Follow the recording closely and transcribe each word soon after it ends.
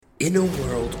In a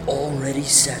world already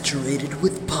saturated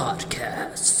with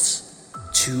podcasts,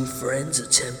 two friends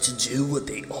attempt to do what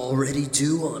they already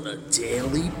do on a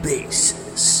daily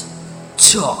basis.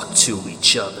 Talk to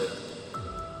each other.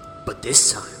 But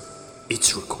this time,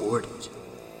 it's recorded.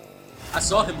 I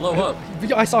saw him blow up.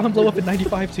 I saw him blow up in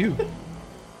 95 too.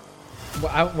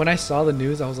 When I saw the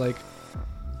news, I was like,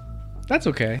 that's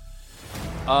okay.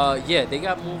 Yeah, they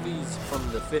got movies from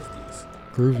the 50s.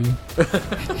 Groovy.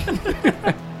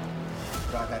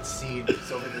 God, that scene.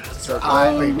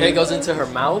 It goes into her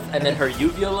mouth, and then her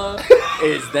uvula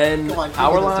is then Come on,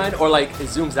 power give me this line, one. or like it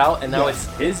zooms out, and now it's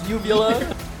his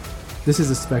uvula. This is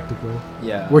a spectacle.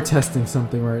 Yeah. We're testing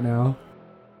something right now.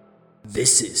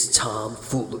 This is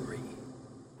Tomfoolery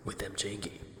with MJ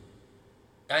Game.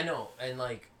 I know, and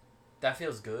like that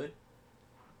feels good,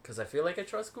 cause I feel like I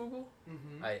trust Google.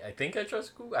 Mm-hmm. I think I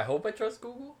trust Google. I hope I trust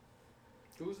Google.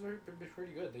 Google's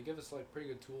pretty good. They give us like pretty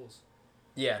good tools.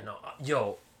 Yeah, no,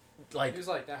 yo, like It's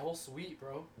like that whole suite,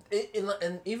 bro.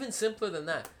 and even simpler than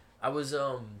that. I was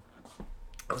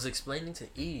explaining to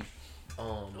E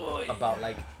about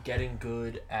like getting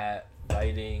good at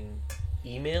writing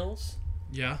emails,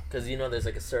 Yeah. because you know there's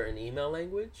like a certain email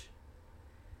language.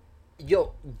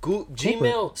 Yo,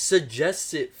 Gmail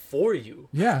suggests it for you.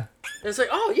 Yeah. And it's like,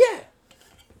 oh yeah,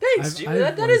 thanks, I've Gmail.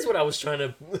 That like- is what I was trying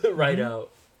to write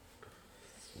out.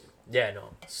 Yeah, no,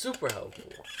 super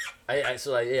helpful. I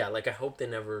hope they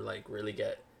never like really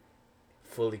get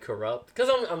fully corrupt, because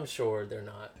I'm sure they're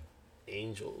not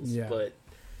angels, Yeah. but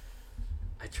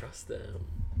I trust them.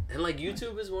 And like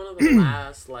YouTube is one of the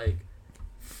last like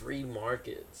free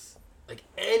markets. Like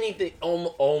anything,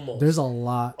 almost. There's a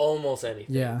lot. Almost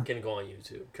anything Yeah. can go on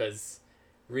YouTube, because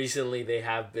recently they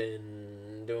have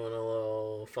been doing a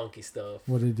little funky stuff.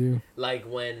 What they do? Like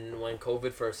when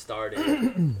COVID first started,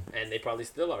 and they probably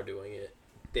still are doing it,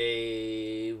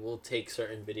 they will take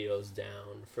certain videos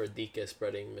down for Dika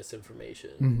spreading misinformation.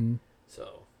 Mm-hmm.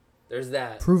 So there's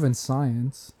that. Proven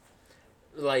science.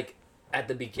 Like at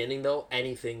the beginning though,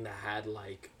 anything that had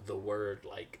like the word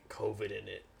like COVID in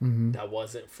it, Mm-hmm. that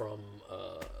wasn't from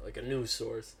like a news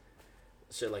source,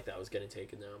 shit like that was getting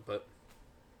taken down. But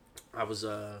I was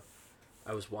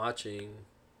watching.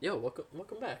 Yo,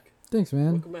 welcome back. Thanks,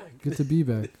 man. Welcome back. Good to be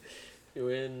back. You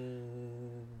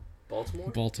in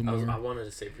Baltimore? Baltimore. I wanted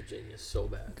to say Virginia so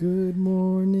bad. Good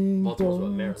morning, Baltimore's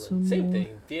what, Maryland. Same Baltimore.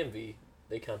 thing. DMV.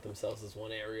 They count themselves as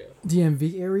one area.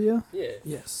 DMV area? Yeah,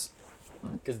 Yes.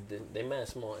 because they mad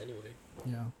small anyway.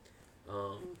 Yeah.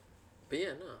 But yeah,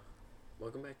 no.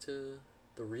 Welcome back to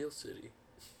the real city.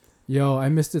 Yo, I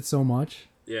missed it so much.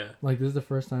 Yeah. Like, this is the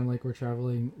first time, like, we're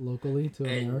traveling locally to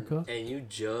America. And you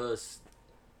just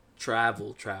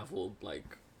traveled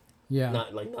like Yeah.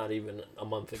 not even a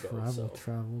month ago.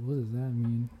 Travel. What does that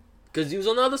mean? Because you was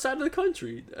on the other side of the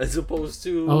country as opposed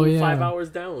to Oh, yeah. 5 hours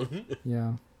down.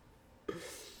 Yeah.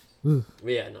 Ugh.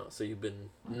 But yeah, no. So you've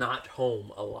been not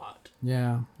home a lot.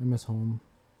 Yeah, I miss home.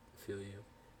 Feel you.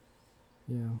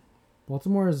 Yeah.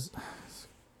 Baltimore is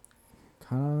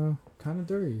kind of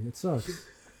dirty. It sucks.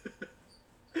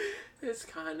 It's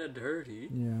kind of dirty.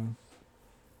 Yeah.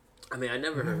 I mean, I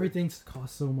never heard. Everything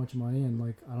costs so much money, and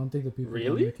like I don't think the people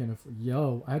Really? that can afford.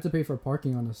 Yo, I had to pay for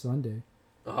parking on a Sunday.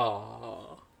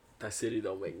 Oh, that city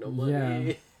don't make no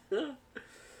money. Yeah.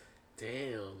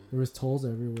 Damn. There was tolls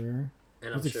everywhere.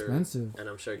 And It's expensive. And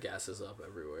I'm sure gas is up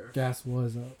everywhere. Gas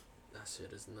was up. That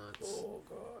shit is nuts. Oh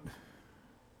god.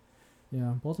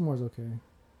 Yeah, Baltimore's okay.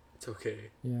 It's okay.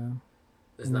 Yeah.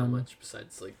 There's not Mm. much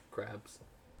besides like crabs.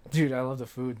 Dude, I love the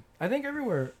food. I think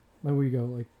everywhere we go,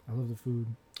 like I love the food.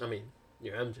 I mean,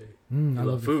 you're MJ. I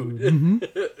love the food.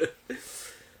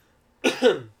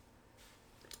 Mhm.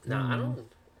 Nah, I don't.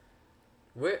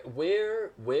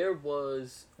 Where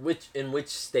was in which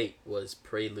state was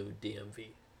Prelude DMV?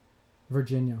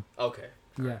 Virginia. Okay.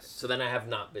 Alright. Yes. So then I have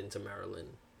not been to Maryland.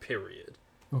 Period.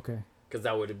 Okay. Because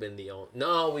that would have been the only.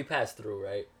 No, we passed through,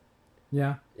 right?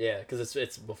 Yeah. Yeah, because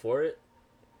it's before it.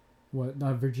 What?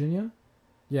 Not Virginia?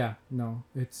 Yeah. No,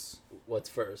 it's What's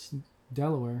first?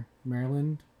 Delaware,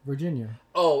 Maryland, Virginia.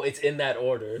 Oh, it's in that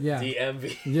order. Yeah.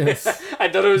 DMV. Yes. I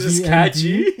thought it was just DMV?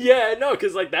 catchy. Yeah, no,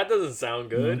 because like that doesn't sound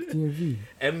No, good. it's DMV.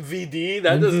 MVD,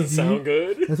 that doesn't MVD? sound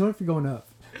good. That's what if you're going up.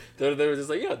 They were just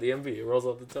like, yeah, DMV. It rolls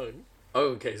off the tongue.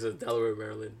 Oh, okay, so Delaware,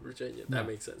 Maryland, Virginia. That Yeah.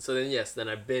 makes sense. So then, yes,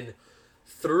 I've been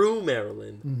through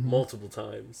Maryland Mhm. multiple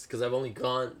times because I've only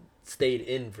stayed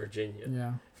in Virginia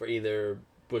Yeah. for either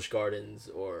Busch Gardens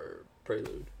or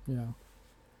Prelude, Yeah.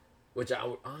 which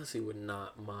I honestly would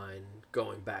not mind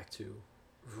going back to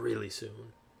really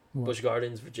soon. What? Busch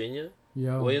Gardens, Virginia,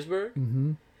 Yo. Williamsburg.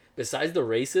 Mm-hmm. Besides the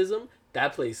racism,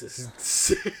 that place is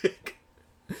sick.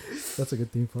 That's a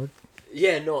good theme park.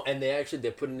 Yeah, no, and they're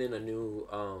putting in a new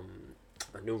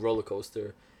roller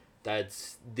coaster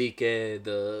that's Dike,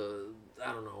 the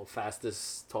I don't know,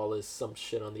 fastest, tallest, some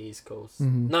shit on the East Coast.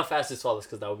 Mhm. Not fastest, tallest,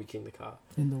 because that would be King the Ka.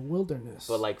 In the wilderness.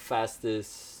 But like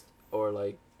fastest or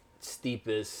like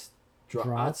steepest drop.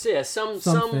 Drop? I'd say some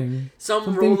Something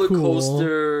roller cool.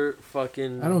 coaster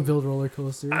fucking. I don't build roller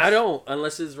coasters. I don't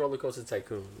unless it's Roller Coaster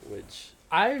Tycoon, which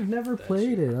I've never That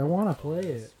played shit. it. I want to play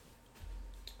it.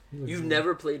 you've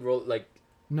never played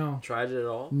No. tried it at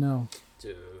all, No.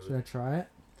 dude. Should I try it?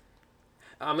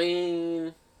 I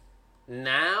mean,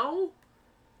 now,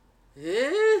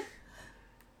 yeah,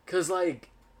 cause like,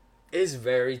 it's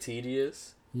very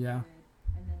tedious. Yeah.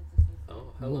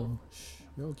 Oh, hello, Whoa. Shh.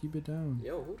 Yo, keep it down.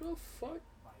 yo, who the fuck?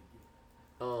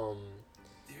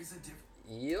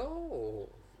 Yo,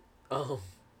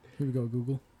 Here we go,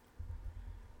 Google.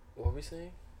 what were we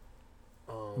saying?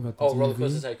 About the Roller TV?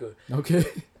 Coaster Tycoon. Okay.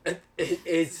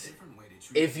 It's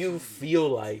if you feel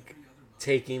like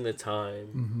taking the time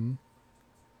Mm-hmm.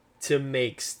 to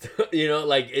make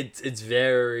like it's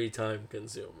very time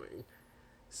consuming.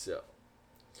 So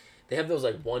they have those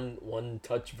like one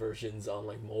touch versions on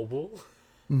like mobile.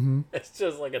 Mm-hmm. It's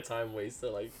just like a time waster.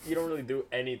 Like you don't really do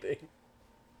anything.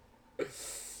 What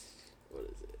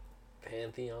is it?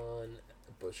 Pantheon,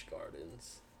 Busch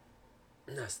Gardens.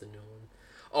 That's the new one.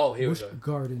 Oh, here Busch we go.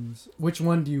 Gardens. Which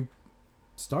one do you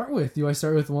start with? Do I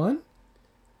start with one?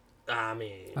 I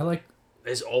mean, I like.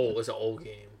 it's old. It's an old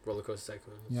game. Roller Coaster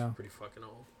Tycoon. It's Yeah. pretty fucking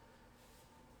old.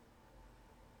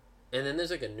 And then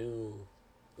there's like a new.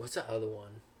 What's the other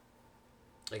one?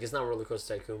 Like it's not Roller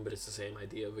Coaster Tycoon, but it's the same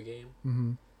idea of a game.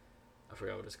 Mm-hmm. I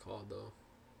forgot what it's called though.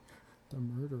 The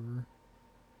murderer.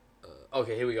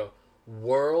 Okay, here we go.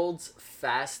 World's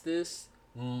fastest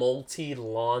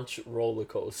multi-launch roller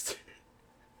coaster.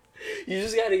 You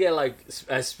just gotta get like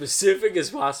as specific as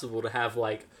possible to have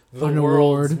like the An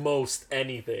world's award. most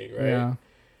anything, right? Yeah.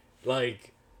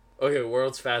 Like, okay,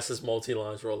 world's fastest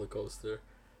multi-launch roller coaster.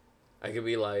 I could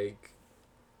be like,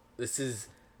 this is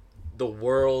the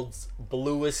world's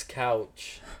bluest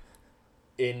couch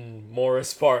in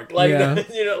Morris Park. Like, Yeah. like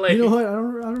You know what? I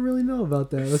don't really know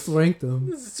about that. Let's rank them.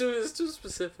 it's too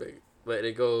specific. But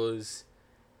it goes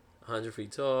 100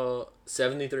 feet tall,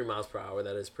 73 miles per hour.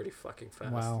 That is pretty fucking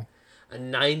fast. Wow. A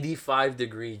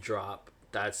 95-degree drop.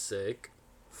 That's sick.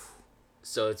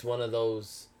 So it's one of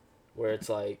those where it's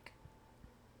like,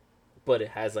 but it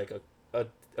has like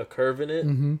a curve in it.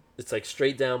 Mm-hmm. It's like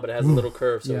straight down, but it has a little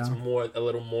curve, so it's Yeah. a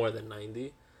little more than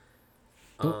 90.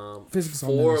 Physics on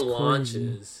that 4 is crazy.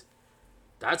 launches.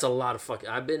 That's a lot of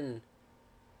fucking.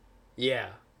 Yeah,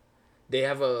 they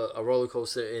have a roller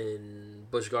coaster in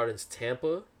Busch Gardens,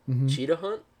 Tampa, Mm-hmm. Cheetah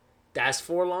Hunt. That's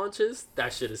 4 launches.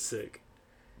 That shit is sick.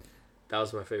 That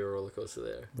was my favorite roller coaster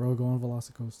there. Bro, go on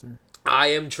Velocicoaster. I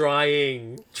am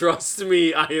trying. Trust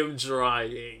me, I am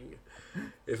trying.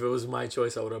 If it was my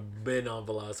choice, I would have been on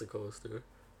Velocicoaster.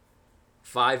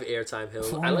 5 airtime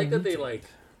hills. I like that they like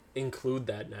include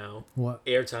that now. What?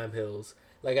 Airtime hills.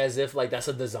 Like as if like that's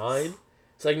a design.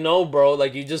 It's like no, bro.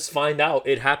 Like you just find out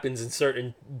it happens in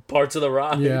certain parts of the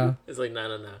ride. Yeah. It's like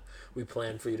nah. We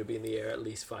plan for you to be in the air at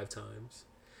least 5 times,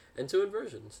 and 2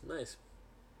 inversions. Nice.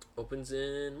 Opens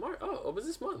in March. Oh, opens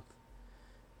this month.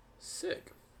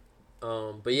 Sick.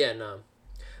 But yeah, nah.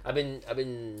 I've been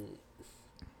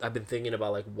thinking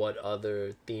about like what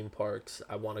other theme parks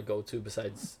I want to go to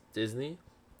besides Disney.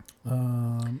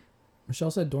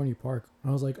 Michelle said Dorney Park.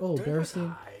 I was like, oh,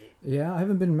 Bearstein. Aight. Yeah, I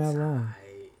haven't been mad long.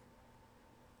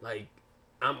 Like,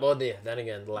 yeah. Then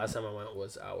again, the last time I went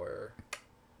was our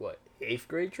 8th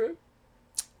grade trip.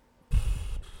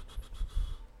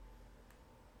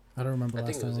 I don't remember I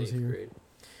last think it time was I was 8th here. grade.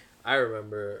 I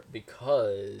remember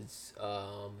because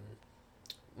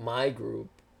my group,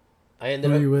 I Who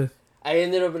ended are up you with?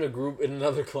 in a group in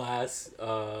another class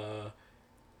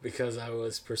because I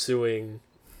was pursuing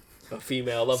a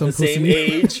female of Some the same pussy.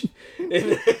 age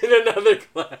in another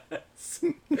class.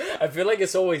 I feel like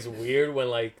it's always weird when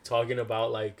like talking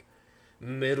about like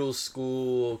middle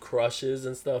school crushes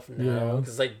and stuff now Yeah.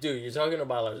 because like dude, you're talking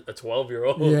about a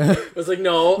 12-year-old. Yeah. It's like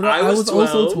no, No, I was 12.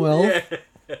 also 12.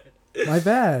 Yeah. My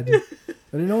bad. I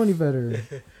didn't know any better.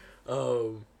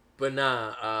 But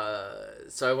nah,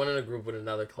 so I went in a group with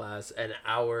another class, and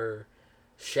our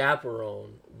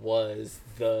chaperone was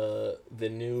the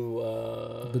new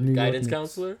New guidance York Knicks.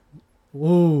 counselor.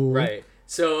 Whoa. Right.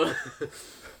 So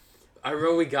I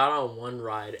remember we got on one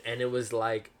ride, and it was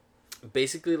like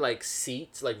basically like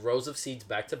seats, like rows of seats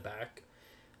back to back,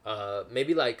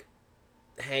 maybe like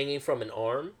hanging from an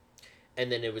arm,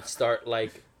 and then it would start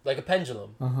like a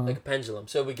pendulum, Uh-huh. like a pendulum.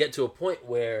 So we get to a point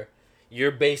where you're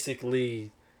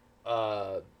basically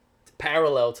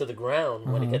parallel to the ground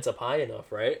when it Uh-huh. gets up high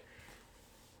enough, right?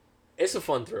 It's a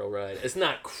fun thrill ride. It's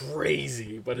not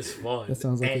crazy, but it's fun. That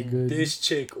sounds like a and good- this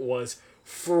chick was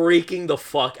freaking the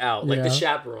fuck out. Like the Yeah.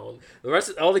 chaperone. The rest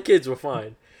of all the kids were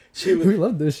fine. She was We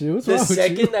love this shit. What's the wrong with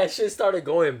second you? that shit started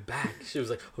going back, she was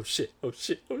like, "Oh shit, oh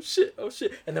shit, oh shit, oh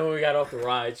shit." And then when we got off the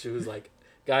ride, she was like,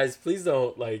 "Guys, please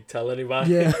don't like tell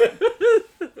anybody." Yeah.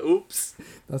 Oops.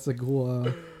 That's a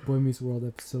cool Boy Meets World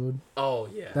episode. Oh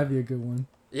yeah. That'd be a good one.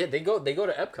 Yeah, they go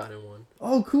to Epcot in one.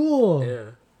 Oh, cool.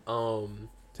 Yeah.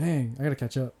 Dang, I gotta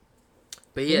catch up.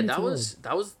 But yeah, Me that too. was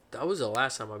the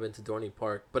last time I've been to Dorney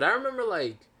Park. But I remember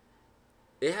like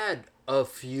it had a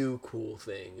few cool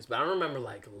things, but I don't remember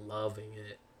like loving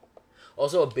it.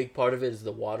 Also, a big part of it is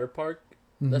the water park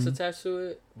that's Mhm. attached to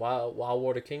it, Wild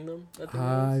Water Kingdom. I think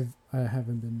it is. I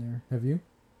haven't been there. Have you?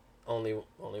 Only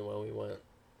when we went.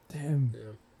 Damn.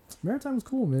 Yeah, Maritime was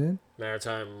cool, man.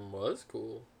 Maritime was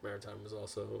cool. Maritime was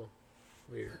also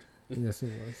weird. Yes,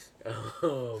 it was.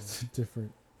 It's a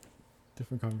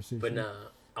different conversation. But nah,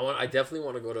 I definitely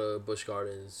want to go to Busch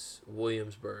Gardens,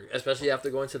 Williamsburg, especially after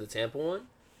going to the Tampa one.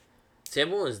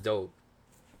 Tampa one is dope.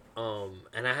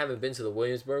 And I haven't been to the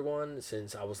Williamsburg one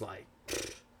since I was like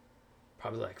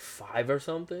probably like 5 or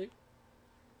something.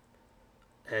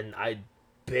 And I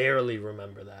barely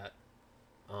remember that.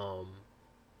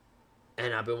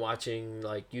 And I've been watching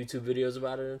like YouTube videos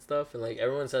about it and stuff, and like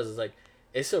everyone says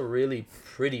it's a really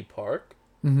pretty park.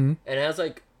 Mm-hmm. And it has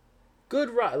like good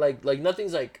ride, like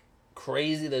nothing's like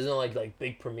crazy. There's no like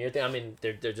big premiere thing. I mean,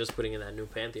 they're just putting in that new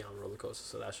Pantheon roller coaster,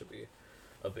 so that should be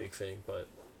a big thing. But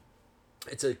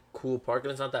it's a cool park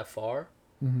and it's not that far.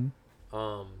 Mm-hmm.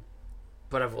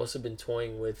 But I've also been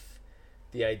toying with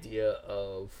the idea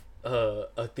of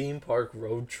a theme park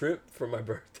road trip for my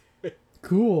birthday.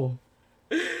 Cool.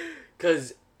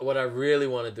 Cause what I really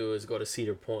want to do is go to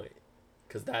Cedar Point,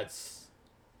 cause that's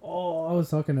Oh, I was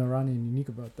talking to Ronnie and Unique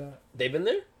about that. they've been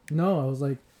there. No, I was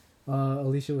like,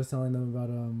 Alicia was telling them about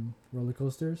roller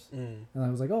coasters, and I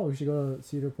was like, oh, we should go to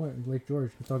Cedar Point, Lake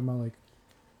George. We're talking about like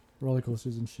roller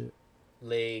coasters and shit.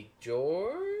 Lake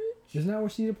George. Isn't that where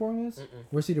Cedar Point is? Mm-mm.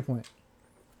 Where's Cedar Point?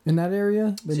 In that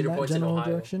area, in Cedar that Point's in general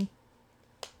Ohio. direction.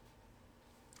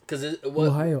 Cause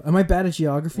Ohio. Am I bad at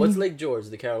geography? what's Lake George?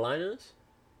 The Carolinas.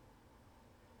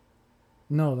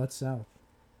 No, that's south.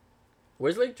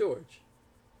 Where's Lake George?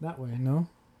 That way, no?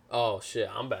 Oh shit,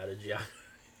 I'm bad at geography.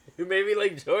 Maybe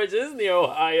Lake George is near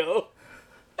Ohio.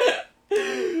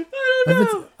 I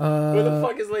don't know. Where the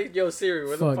fuck is Lake? Yo, Siri,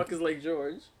 where the fuck. fuck is Lake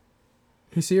George?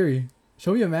 Hey Siri,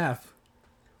 show me a map.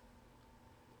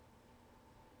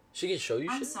 She can show you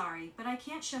I'm shit. sorry, but I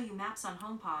can't show you maps on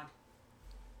HomePod.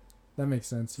 That makes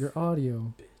sense. Your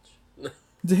audio. Bitch.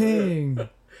 Dang.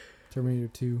 Terminator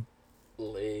 2,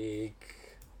 Lake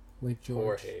Lake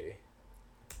George. Jorge.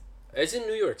 It's in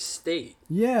New York State.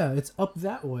 Yeah, it's up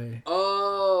that way.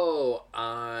 Oh,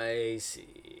 I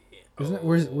see. Isn't it?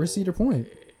 Where's Cedar Point?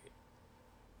 Okay.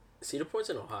 Cedar Point's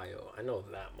in Ohio. I know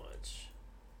that much.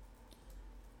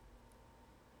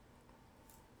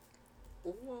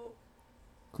 Well,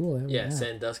 Cool. I have a yeah, map.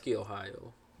 Sandusky,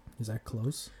 Ohio. Is that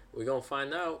close? We're gonna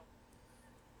find out.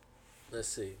 Let's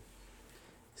see.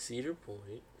 Cedar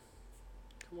Point.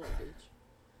 Come on, bitch.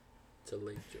 To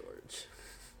Lake George.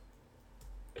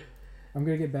 I'm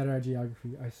gonna get better at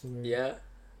geography. I swear. Yeah?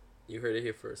 You heard it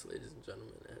here first, ladies and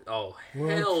gentlemen. Oh,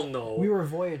 We're- hell no. We were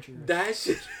Voyagers. That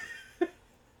shit.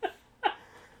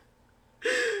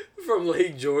 From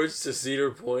Lake George to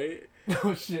Cedar Point,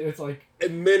 Oh shit! It's like a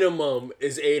minimum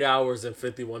is 8 hours and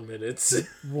 51 minutes.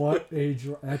 What a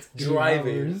that's 8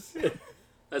 Driving. hours.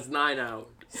 That's 9 hours.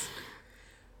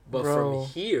 But Bro. from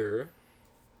here,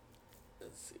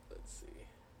 let's see.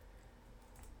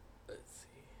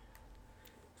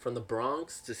 From the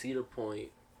Bronx to Cedar Point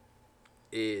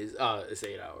is it's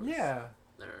 8 hours. yeah,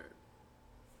 All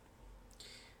right.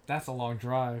 that's a long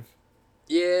drive.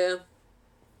 Yeah.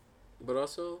 But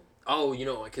also,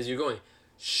 because you're going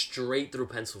straight through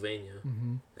Pennsylvania,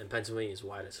 Mm-hmm. and Pennsylvania is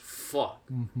wide as fuck.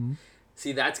 Mm-hmm.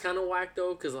 See, that's kind of whack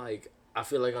though, because like I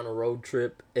feel like on a road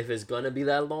trip, if it's gonna be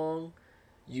that long,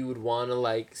 you would want to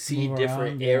like see Move different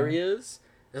around, yeah. areas.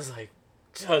 It's like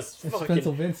just It's fucking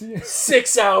Pennsylvania.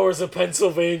 6 hours of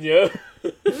Pennsylvania.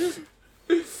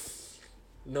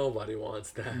 Nobody wants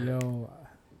that. Yo,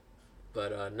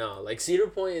 But no, like Cedar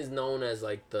Point is known as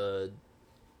like the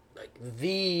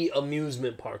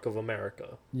amusement park of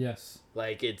America. yes.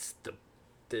 Like it's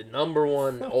the number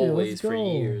one Fuck yeah, always let's for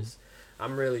go. years.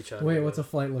 I'm really trying. Wait, to what's go. a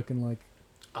flight looking like?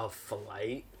 A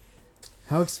flight?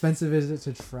 How expensive is it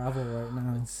to travel right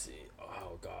now? Let's see.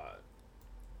 Oh god.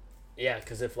 Yeah,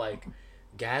 because if like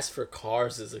gas for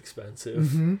cars is expensive,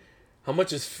 Mm-hmm. how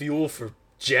much is fuel for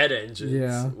jet engines.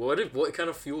 Yeah. What kind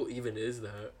of fuel even is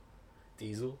that?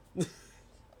 Diesel?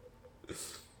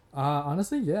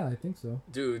 Honestly, yeah, I think so.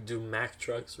 Do Mack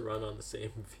trucks run on the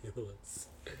same fuel as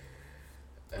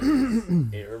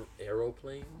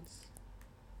aeroplanes?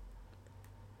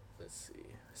 Let's see.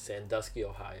 Sandusky,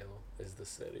 Ohio is the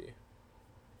city.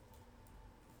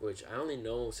 Which I only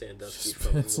know Sandusky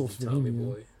from the movie Tommy Pennsylvania.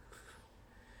 Boy.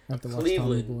 I have to watch Tommy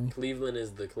Cleveland. Boy. Cleveland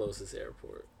is the closest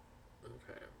airport.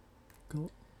 Okay.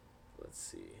 Cool. Let's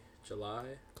see. July.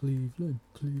 Cleveland.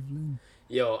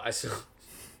 Yo, I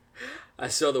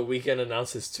saw the Weeknd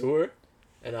announce his tour,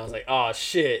 and I was like, oh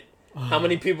shit. How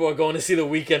many people are going to see the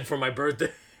Weeknd for my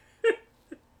birthday?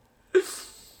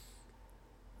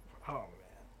 Oh man.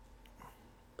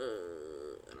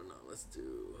 I don't know. Let's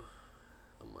do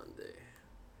a Monday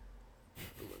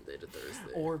to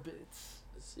Thursday. Orbits.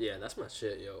 Yeah, that's my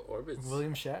shit, yo. Orbits.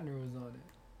 William Shatner was on it.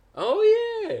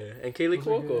 Oh yeah, and Kaylee Those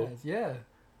are good Cuoco. ads. Yeah.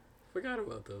 Forgot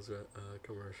about those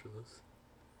commercials.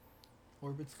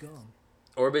 Orbits gum.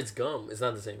 Orbit's Gum. It's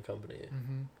not the same company,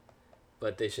 Mm-hmm.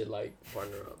 but they should like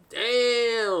partner up.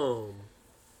 Damn,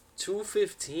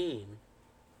 215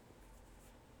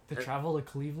 To travel to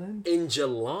Cleveland? in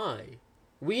July.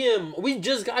 We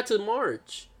just got to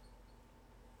March.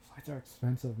 Flights are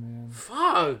expensive, man.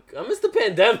 Fuck, I missed the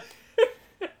pandemic.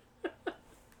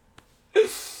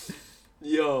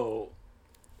 Yo,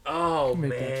 oh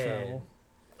Make that man, travel.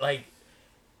 like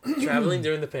traveling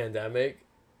during the pandemic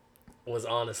was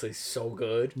honestly so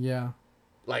good. Yeah.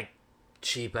 Like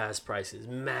cheap ass prices,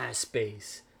 mass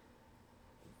space.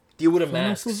 Deal with a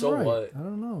Phoenix mask, was so right. what? I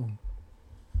don't know.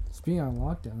 Speaking on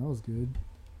lockdown, that was good.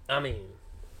 I mean,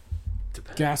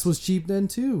 depends. Gas was cheap then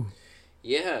too.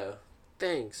 Yeah,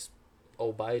 thanks.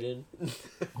 Oh, Biden.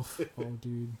 Oh,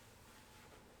 dude.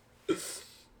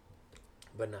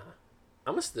 But nah,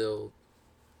 I'm still.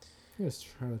 You guys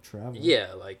try to travel.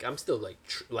 Yeah, like I'm still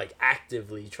like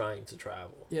actively trying to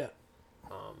travel. Yeah.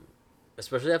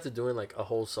 Especially after doing like a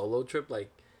whole solo trip, like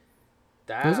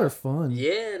that. Those are fun.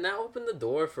 Yeah, and that opened the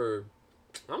door for.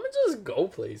 I'm gonna just go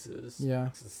places. Yeah.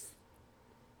 Just,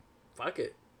 fuck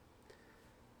it.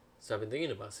 So I've been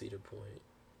thinking about Cedar Point,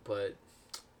 but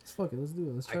Fuck it, let's do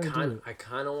it. Let's I try to do kind it. I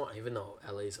kind of want, even though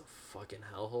LA's a fucking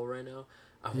hellhole right now.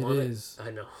 I It want is. I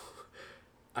know.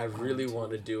 I really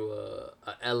want to do a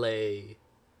LA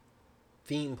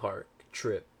theme park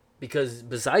trip because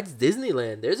besides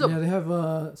Disneyland, there's a Yeah, they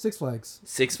have Six Flags.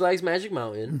 Six Flags Magic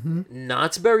Mountain, Mm-hmm.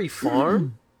 Knott's Berry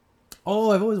Farm.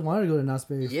 Oh, I've always wanted to go to Knott's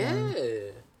Berry Farm.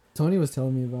 Yeah. Tony was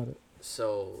telling me about it.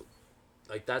 So,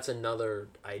 like that's another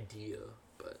idea,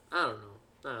 but I don't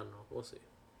know. We'll see.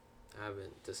 I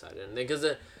haven't decided anything because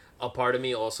a part of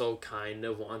me also kind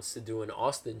of wants to do an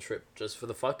Austin trip just for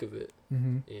the fuck of it.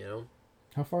 Mm-hmm. You know,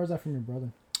 How far is that from your brother?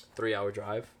 3-hour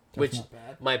drive. That's Which not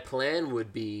bad. my plan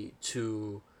would be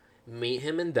to meet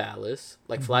him in Dallas,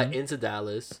 like fly into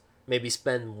Dallas, maybe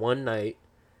spend one night,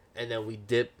 and then we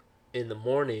dip in the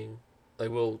morning. Like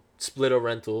we'll split a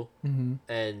rental Mm-hmm.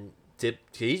 and dip.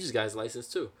 He just got his license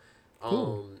too.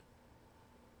 Cool.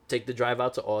 Take the drive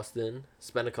out to Austin,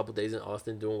 spend a couple days in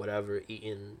Austin doing whatever,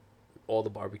 eating all the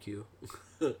barbecue,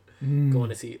 going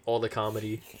to see all the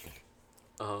comedy.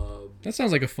 That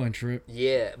sounds like a fun trip.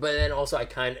 Yeah, but then also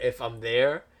if I'm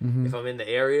there, Mm-hmm. if I'm in the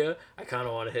area, I kind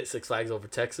of want to hit Six Flags over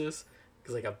Texas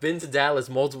because like I've been to Dallas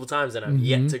multiple times and I've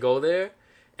yet to go there,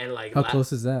 and like How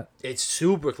close is that? it's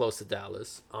super close to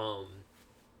Dallas.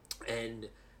 And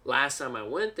last time I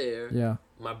went there, Yeah.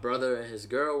 my brother and his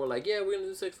girl were like, "Yeah, we're gonna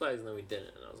do Six Flags," and then we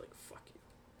didn't, and I was like, "Fuck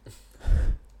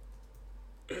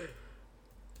you."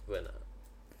 But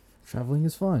Traveling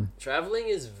is fun. traveling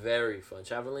is very fun.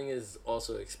 Traveling is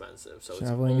also expensive, so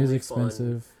Traveling it's is only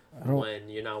expensive. I fun don't. when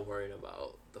you're not worrying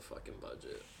about the fucking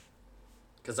budget.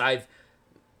 Because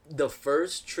the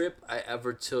first trip I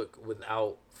ever took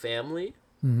without family,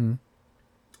 Mm-hmm.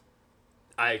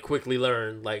 I quickly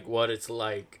learned like what it's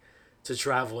like to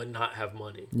travel and not have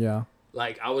money. Yeah.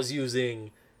 Like I was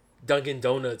using Dunkin'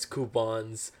 Donuts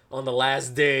coupons on the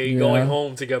last day Yeah. going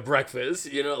home to get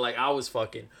breakfast. You know, like I was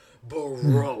fucking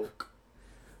broke.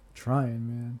 Trying,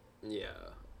 man. Yeah.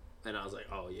 And I was like,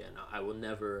 oh yeah, no, I will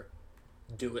never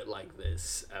do it like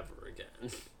this ever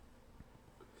again.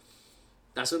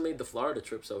 That's what made the Florida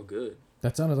trip so good.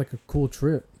 That sounded like a cool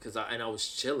trip. Cause I was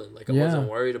chilling. Like I Yeah. wasn't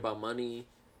worried about money.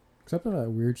 Except for that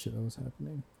weird shit that was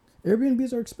happening.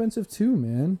 Airbnbs are expensive too,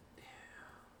 man.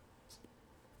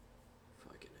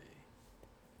 Fucking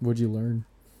A. What'd you learn?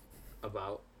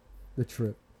 About The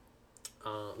trip.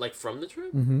 like from the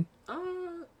trip? Mm-hmm.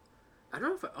 I don't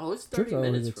know if it's 30 Trips are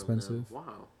always minutes from expensive. now.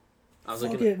 Wow. I was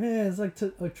Fuck looking it, man. It's like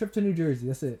a trip to New Jersey.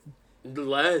 That's it.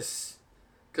 less.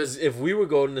 Because if we were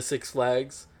going to Six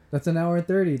Flags, That's an hour and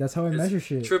 30. That's how I it's measure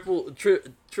shit. triple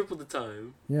the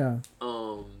time. Yeah.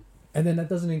 And then that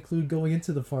doesn't include going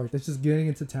into the park. That's just getting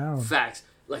into town. Facts.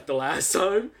 Like the last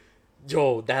time,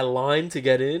 yo, that line to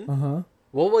get in. Uh-huh.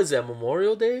 What was that?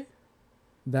 Memorial Day?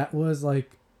 That was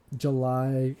like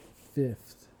July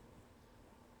 5th.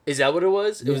 Is that what it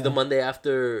was? It was Yeah. the Monday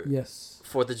after Yes.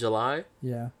 4th of July.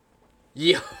 Yeah.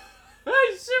 Yeah, that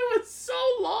shit was so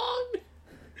long,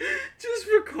 just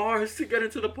for cars to get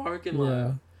into the parking lot.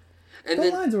 Yeah. And The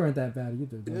then lines weren't that bad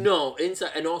either, though. no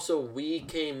inside, and also we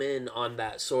came in on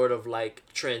that sort of like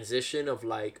transition of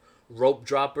like rope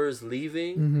droppers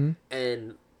leaving Mm-hmm.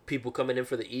 and people coming in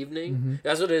for the evening. Mhm.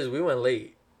 That's what it is. We went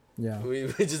late. Yeah. We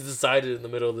just decided in the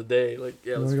middle of the day, like,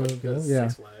 yeah, let's Wanna fucking go? go to Yeah.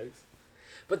 Six Flags.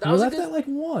 But that We was a left good, at like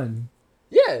 1.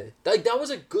 yeah, like that was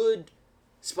a good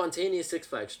spontaneous Six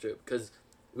Flags trip because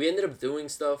we ended up doing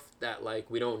stuff that like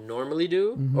we don't normally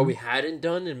do or we hadn't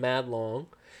done in mad long,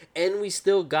 and we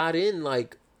still got in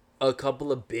like a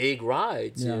couple of big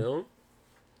rides. Yeah. You know,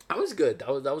 that was good. That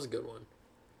was a good one.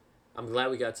 I'm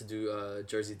glad we got to do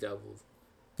Jersey Devil.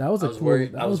 That was I a was cool.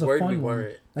 worried- That I was was a worried we fun one.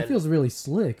 weren't, That and- feels really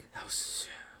slick. That was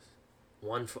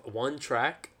one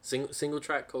track single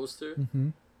track coaster. Mm-hmm.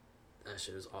 That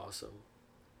shit was awesome.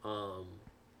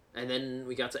 And then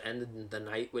we got to end the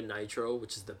night with Nitro,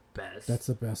 which is the best. That's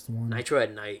the best one. Nitro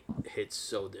at night hits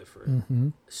so different. Mm-hmm.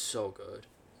 So good.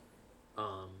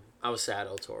 I was sad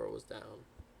El Toro was down.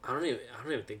 I don't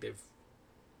even think they've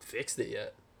fixed it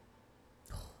yet.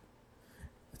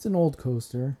 It's an old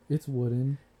coaster. It's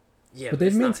wooden. Yeah, But they've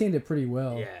it's not- maintained it pretty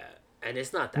well. Yeah, and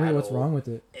it's not that Wait, what's old. wrong with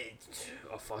it? It's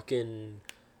a fucking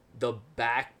the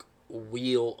back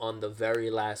wheel on the very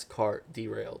last cart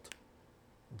derailed.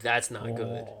 That's not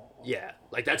good. Yeah,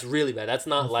 like that's really bad. That's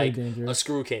not That's like pretty dangerous. a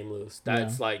screw came loose.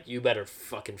 That's like you better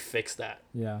fucking fix that.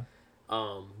 Yeah.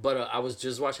 But I was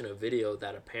just watching a video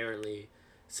that apparently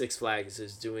Six Flags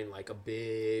is doing like a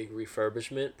big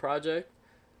refurbishment project,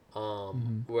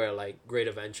 where like Great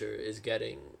Adventure is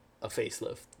getting a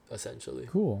facelift essentially.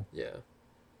 Cool. Yeah.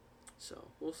 So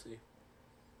we'll see.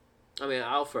 I mean,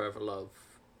 I'll forever love.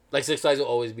 Like Six Flags will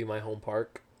always be my home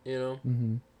park, you know.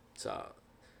 Mm-hmm. So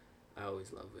I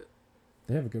always love it.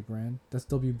 They have a good brand. That's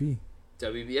WB.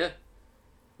 WB,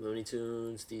 Looney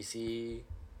Tunes, DC.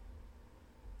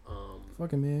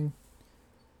 Fucking man.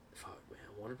 Fuck man,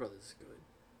 Warner Brothers is good.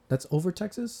 That's over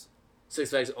Texas? Six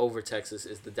Flags over Texas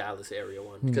is the Dallas area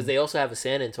one because they also have a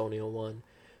San Antonio one,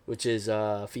 which is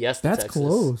Fiesta. That's Texas.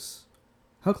 close.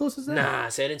 How close is that? Nah,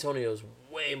 San Antonio is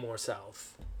way more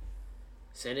south.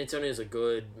 San Antonio is a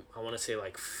good, I want to say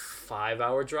like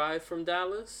 5-hour drive from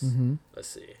Dallas. Mm-hmm. Let's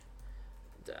see,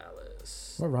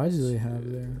 Dallas. What rides do they have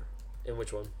there? In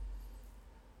which one?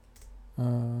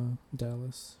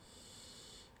 Dallas.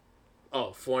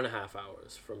 Oh, 4.5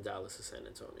 hours from Dallas to San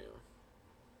Antonio.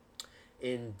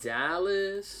 In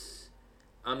Dallas,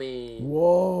 I mean,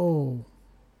 Whoa.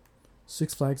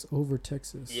 Six Flags over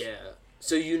Texas. yeah.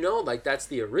 So you know, like that's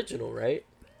the original, right?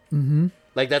 Mm-hmm.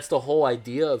 Like that's the whole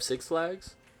idea of Six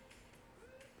Flags.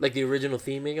 Like the original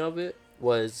theming of it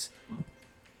was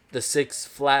the Six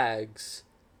Flags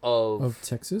Of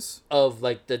Texas? of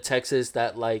like the Texas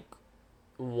that like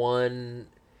won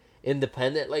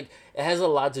independent. Like it has a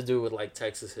lot to do with like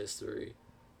Texas history.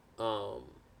 And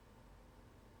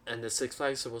the Six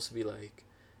Flags is supposed to be like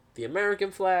the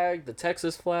American flag, the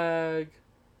Texas flag.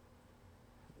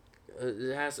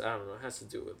 It has, I don't know, it has to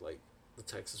do with like the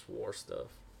Texas war stuff.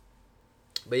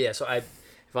 But yeah, so if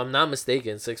I'm not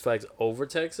mistaken, Six Flags over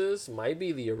Texas might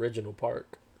be the original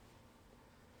park.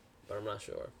 But I'm not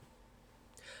sure.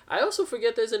 I also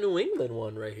forget there's a New England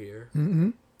one right here. Mm-hmm.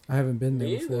 I haven't been there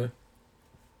Me before. either.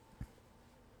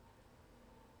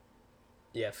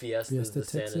 Yeah, Fiesta is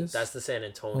Fiesta, Texas? that's the San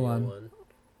Antonio Hold on. one.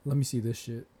 Let me see this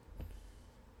shit.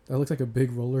 That looks like a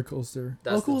big roller coaster.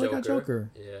 That's oh, cool. the They got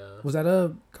Joker. Yeah. Was that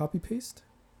a copy paste?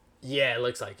 Yeah, it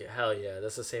looks like it. Hell yeah,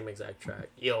 that's the same exact track.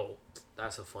 Yo,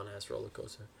 that's a fun ass roller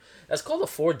coaster. That's called a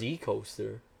 4D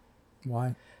coaster.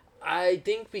 Why? I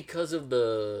think because of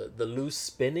the loose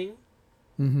spinning.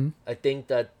 Mm-hmm. I think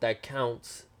that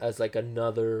counts as like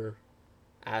another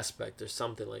aspect or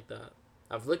something like that.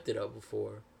 I've looked it up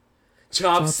before.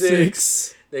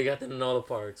 Chopsticks. They got that in all the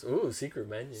parks. Ooh, secret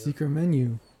menu. Secret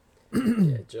menu.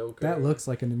 Yeah, Joker. That looks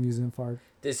like an amusement park.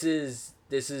 This is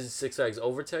Six Flags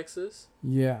over Texas.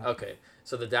 Yeah. Okay,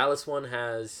 so the Dallas one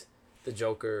has the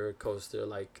Joker coaster,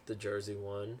 like the Jersey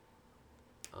one.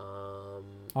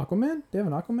 Aquaman? They have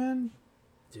an Aquaman?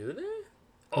 Do they?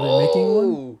 Are they making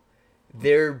one?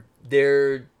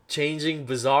 They're changing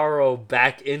Bizarro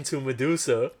back into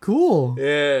Medusa. Cool.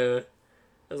 Yeah,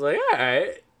 I was like, all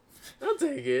right. I'll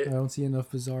take I it. don't see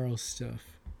enough Bizarro stuff.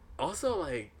 Also,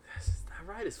 like, that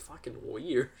ride is fucking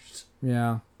weird.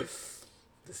 Yeah.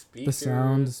 The speakers,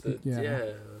 sound, yeah. yeah.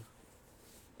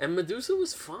 And Medusa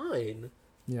was fine.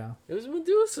 Yeah. It was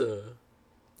Medusa.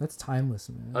 That's timeless,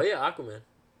 man. Oh yeah, Aquaman.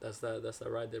 That's that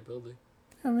ride they're building.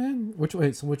 Yeah, man. Which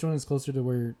one is closer to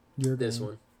where you're going? This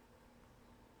one.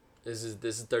 This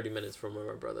is 30 minutes from where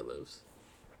my brother lives.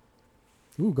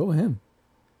 Ooh, go with him.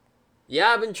 Yeah,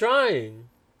 I've been trying.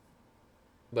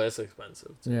 But it's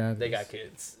expensive. Too. Yeah, it They is. got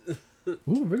kids.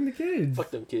 Ooh, bring the kids.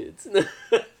 Fuck them kids.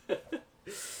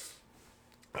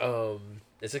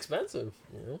 It's expensive,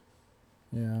 you know.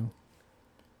 Yeah. Gotta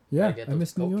Yeah, get I those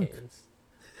miss New Coke York. cans.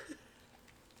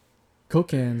 Coke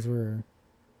cans were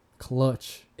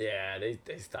clutch. Yeah, they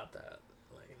stopped that.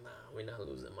 Like, nah, we're not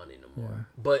losing money no more.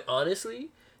 Yeah. But honestly,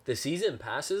 the season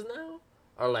passes now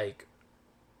are like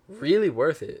really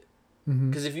worth it. Mm-hmm.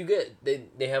 Because if you get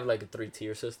they have like a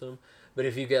 3-tier system, but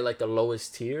if you get like the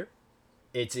lowest tier,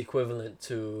 it's equivalent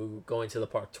to going to the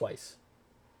park twice.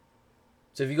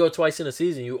 So if you go twice in a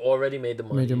season, you already made the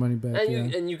money. Made your money back,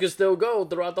 and you can still go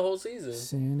throughout the whole season.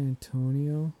 San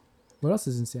Antonio. What else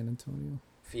is in San Antonio?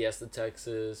 Fiesta,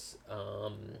 Texas,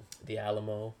 the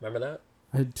Alamo. Remember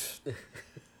that?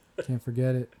 I can't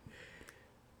forget it.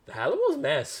 The Alamo's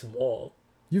mad small.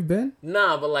 You've been?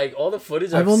 Nah, but like all the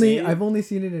footage I've seen. only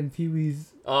seen it in Pee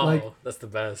Wee's. Oh, like, that's the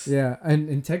best. yeah, and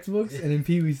in textbooks and in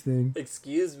Pee Wee's thing.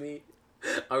 Excuse me.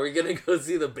 Are we gonna go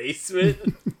see the basement?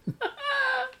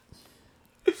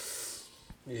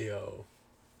 Yo.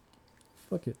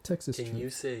 Fuck it, Texas. Can trip. you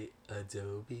say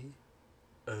Adobe?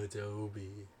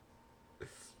 Adobe.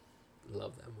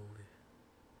 Love that movie.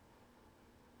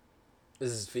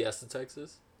 This is Fiesta,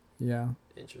 Texas? Yeah,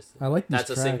 Interesting. I like these That's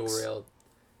tracks. a single rail.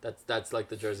 That's like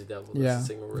the Jersey Devil. That's Yeah, a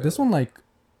single rail. this one like.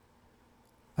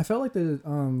 I felt like Look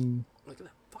at that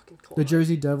fucking clock. the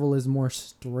Jersey Devil is more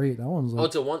straight. That one's Oh, like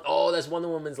it's a one. Oh, that's Wonder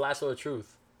Woman's Lasso of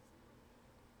Truth.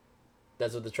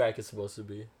 That's what the track is supposed to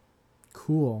be.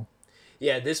 cool.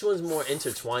 Yeah, this one's more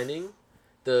intertwining.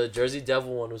 The Jersey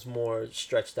Devil one was more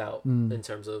stretched out in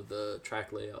terms of the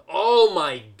track layout. Oh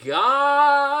my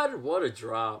god! What a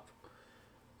drop.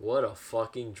 What a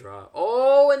fucking drop.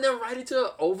 Oh, and then right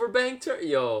into overbank turn.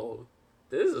 Yo,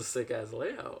 this is a sick ass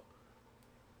layout.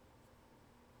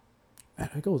 Man,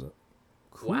 that goes up.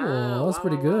 Cool. Wow, That's wow,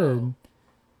 pretty wow, good. wow.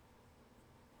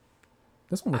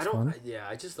 This one looks fun. Yeah,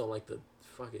 I just don't like the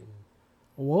fucking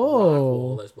rock Whoa.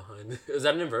 wall that's behind it. Is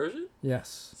that an inversion?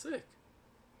 Yes. Sick.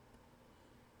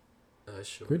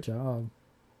 Sure. Good job.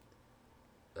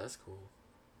 That's cool.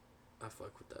 I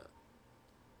fuck with that.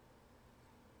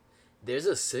 There's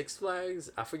a Six Flags,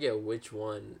 I forget which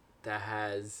one, that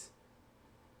has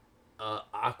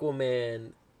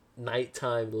Aquaman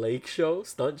nighttime lake show,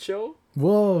 stunt show.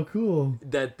 Whoa, cool.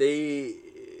 That they...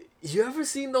 You ever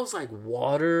seen those like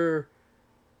water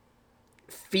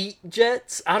feet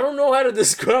jets? I don't know how to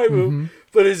describe them,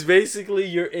 but it's basically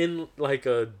you're in like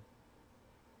a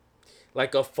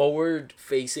forward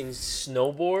facing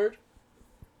snowboard,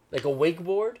 like a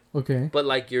wakeboard, Okay. but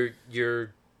like you're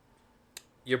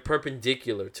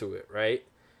perpendicular to it, right?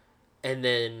 And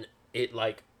then it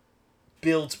like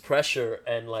builds pressure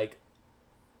and like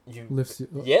you Lifts you.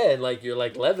 yeah, and like you're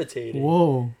like levitating.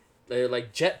 Whoa. They're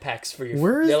like jetpacks for your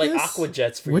Where is they're like this? aqua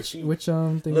jets for Which your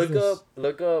feet. thing Look is this?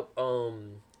 up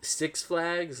Six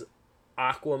Flags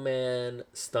Aquaman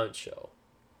stunt show.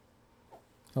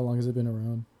 How long has it been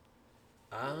around?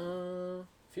 Ever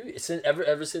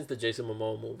since the Jason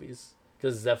Momoa movies,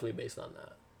 because it's definitely based on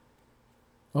that.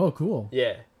 Oh, cool.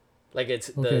 Yeah, like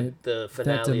it's Okay, the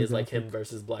finale is like demographic. him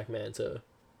versus Black Manta.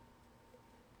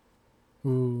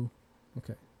 Ooh.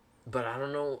 Okay. But I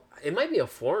don't know. It might be a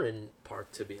foreign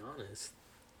park, to be honest.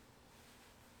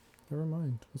 Never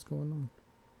mind. What's going on?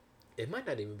 It might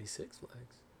not even be Six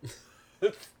Flags.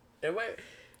 It might.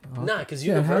 Uh, Nah, because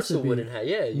yeah, it has to Universal be. wouldn't have.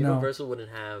 Yeah, No. Universal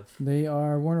wouldn't have. They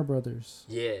are Warner Brothers.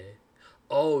 Yeah.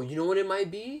 Oh, you know what it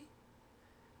might be?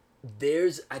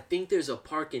 I think there's a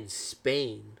park in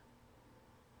Spain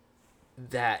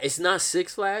that it's not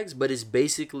Six Flags, but it's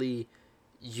basically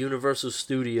Universal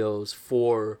Studios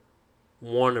for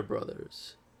Warner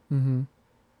Brothers. Mm-hmm.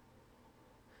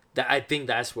 I think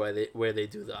that's where they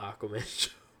do the Aquaman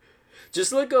show.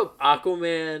 Just look up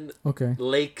Aquaman Okay.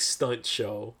 Lake Stunt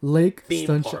Show. Lake Theme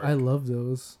Stunt. park. I love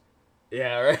those.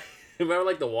 Yeah, right. Remember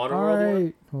like the Water All World one?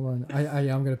 right. Hold on.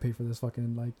 I'm gonna pay for this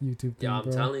fucking like YouTube thing, Yeah, I'm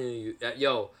bro. telling you.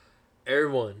 Yo,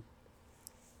 everyone,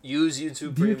 use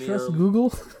YouTube Do you Premium. trust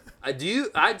Google?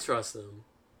 I trust them.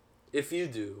 If you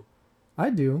do, I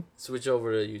do. switch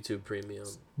over to YouTube Premium.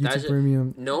 YouTube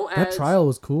Premium. No That ads. trial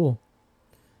was cool.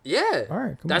 Yeah. All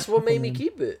right. Come That's on, what come made on me in.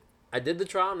 keep it. I did the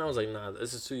trial and I was like, nah,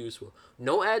 this is too useful.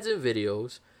 No ads and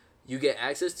videos. You get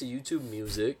access to YouTube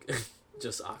Music.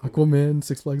 Just Aquaman,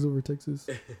 Six Flags Over Texas.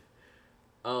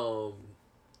 And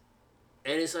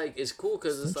it's like it's cool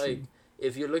because it's like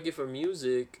if you're looking for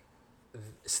music,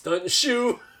 stunt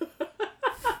shoe.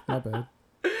 Not bad.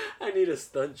 I need a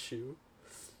stunt shoe.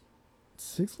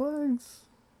 Six Flags.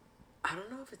 I don't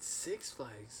know if it's Six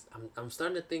Flags. I'm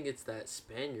starting to think it's that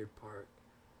Spaniard park.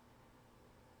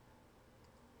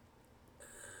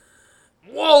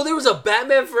 Whoa, there was a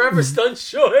Batman Forever stunt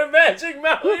show at Magic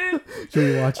Mountain.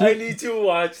 Should we watch it? I need to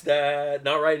watch that.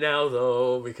 Not right now,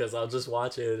 though, because I'll just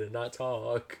watch it and not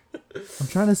talk. I'm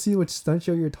trying to see which stunt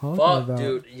show you're talking Fuck, about.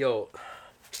 dude. Yo.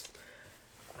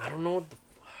 I don't know what the...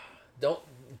 Don't...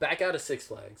 Back out of Six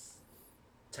Flags.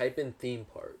 Type in theme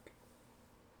park.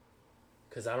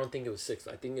 Because I don't think it was Six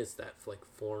Flags. I think it's that, like,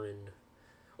 foreign...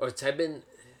 Or type in...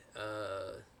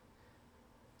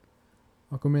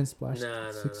 Aquaman Splash.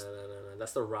 No.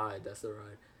 That's the ride.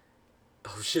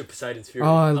 Oh shit, Poseidon's Fury.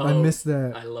 Oh, I missed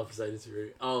that. I love Poseidon's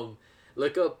Fury.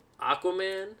 Look up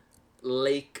Aquaman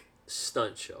Lake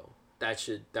Stunt Show. That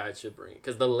should bring it.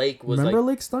 Because the lake was Remember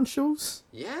Lake Stunt Shows?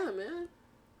 Yeah, man.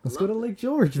 Let's go to Lake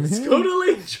George, man. Let's go to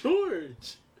Lake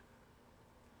George.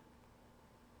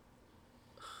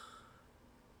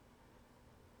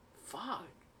 Fuck.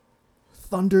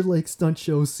 Thunder Lake Stunt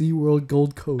Show, SeaWorld,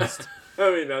 Gold Coast.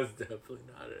 I mean, that's definitely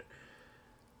not it.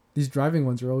 These driving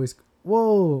ones are always...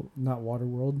 Whoa! Not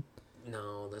Waterworld.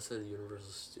 No, that's at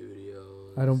Universal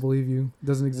Studios. I don't believe you. It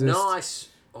doesn't exist. No,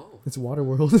 Oh. It's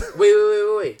Waterworld.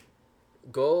 Wait.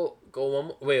 Go one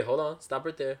more. Wait, hold on. Stop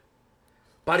right there.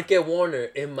 Parque Warner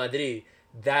in Madrid.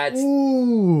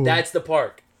 Ooh. That's the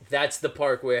park. That's the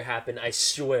park where it happened, I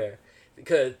swear.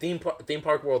 Because Theme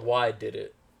Park Worldwide did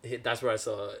it. That's where I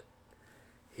saw it.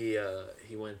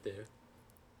 He went there.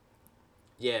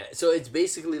 Yeah, so it's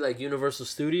basically like Universal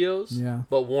Studios, Yeah.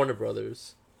 but Warner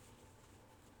Brothers.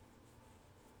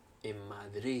 In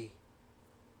Madrid.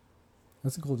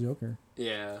 That's a cool Joker.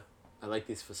 Yeah, I like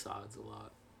these facades a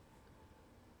lot.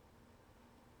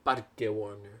 Parque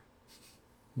Warner.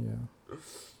 Yeah.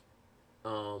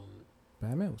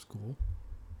 Batman was cool.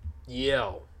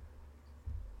 Yo.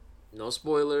 No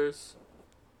spoilers.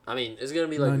 I mean, it's gonna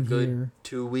be like None a good here.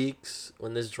 2 weeks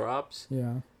when this drops.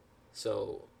 Yeah.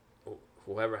 So,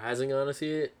 whoever hasn't gonna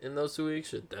see it in those 2 weeks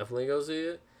should definitely go see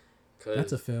it.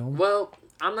 That's a film. Well,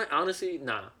 I'm not honestly.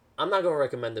 Nah, I'm not gonna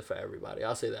recommend it for everybody.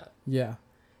 I'll say that. Yeah.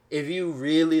 If you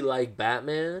really like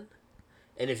Batman,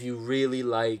 and if you really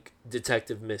like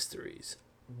detective mysteries,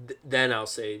 then I'll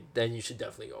say then you should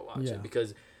definitely go watch Yeah. it,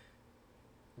 because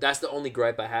that's the only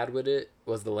gripe I had with it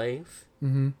was the length.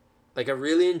 Mm-hmm. Like, I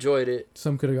really enjoyed it.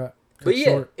 Some could have got But yeah,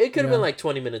 short. it could have Yeah. been like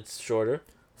 20 minutes shorter.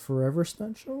 Forever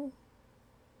Stunt Show?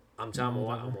 I'm gonna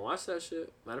watch that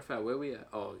shit. Matter of fact, where we at?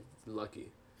 Oh,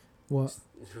 lucky. What?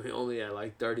 We only at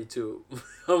like 32.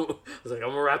 I was like, I'm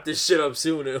gonna wrap this shit up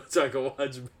soon so I can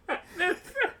watch Batman.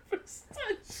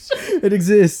 It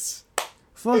exists.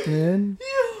 Fuck, man.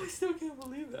 Yo, I still can't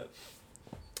believe that.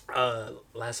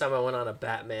 Last time I went on a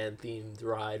Batman themed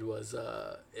ride was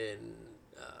in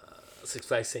Six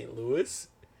Flags St. Louis,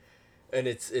 and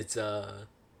it's the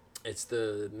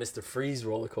Mr. Freeze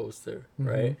roller coaster,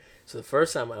 right? So the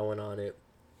first time I went on it,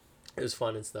 it was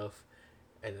fun and stuff,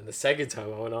 and then the second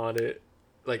time I went on it,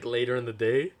 like later in the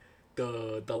day,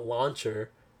 the launcher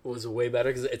was way better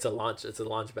because it's a launch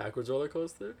backwards roller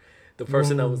coaster. The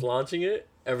person that was launching it,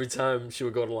 every time she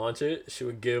would go to launch it, she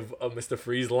would give a Mr.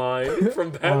 Freeze line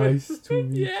from Batman. Nice to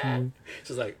meet Yeah. you.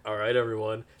 She's like, all right,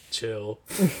 everyone, chill.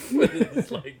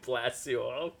 It's like blasts you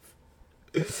off.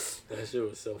 That shit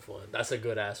was so fun. That's a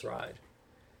good ass ride.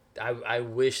 I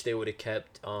wish they would have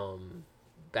kept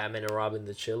Batman and Robin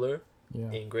the Chiller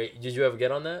Yeah. in Great. Did you ever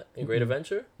get on that in Great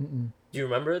Adventure? Mm-mm. Do you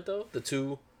remember it though? The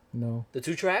two No.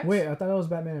 tracks. Wait, I thought that was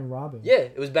Batman and Robin. Yeah,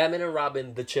 it was Batman and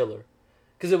Robin the Chiller,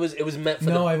 because it was meant for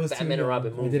No, I the was Batman too and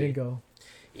Robin young. movie. I didn't go.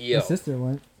 Yo, My sister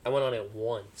went. I went on it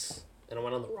once, and I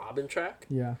went on the Robin track.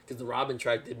 Yeah. Because the Robin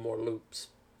track did more loops.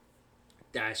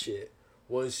 That shit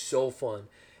was so fun.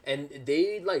 And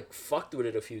they, like, fucked with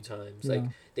it a few times. Like, Yeah.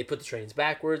 they put the trains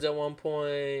backwards at one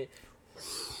point.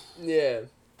 Yeah.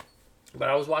 But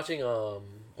I was watching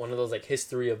one of those, like,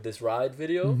 history of this ride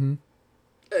video. Mm-hmm.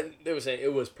 And they were saying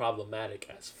it was problematic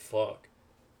as fuck.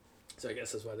 So I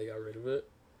guess that's why they got rid of it.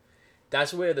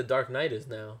 That's where the Dark Knight is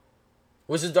now.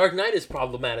 Which the Dark Knight is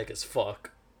problematic as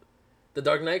fuck. The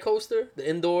Dark Knight coaster, the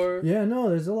indoor. Yeah, no,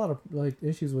 there's a lot of like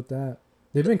issues with that.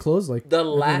 They've been closed like The every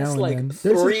last, now and like, then.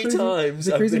 There's a 3 crazy- times It's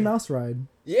a I've crazy been- mouse ride.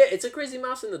 Yeah, it's a crazy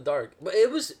mouse in the dark. But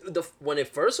it was when it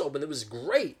first opened, it was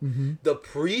great. Mm-hmm. The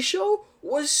pre-show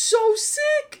was so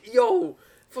sick. Yo,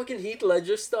 fucking Heath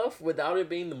Ledger stuff without it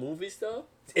being the movie stuff.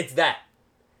 It's that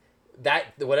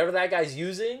whatever that guy's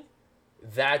using,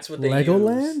 that's what they use.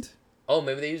 Legoland? Oh,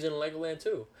 maybe they use it in Legoland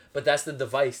too. But that's the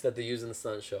device that they use in the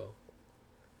stunt show.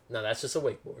 No, that's just a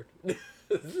wakeboard.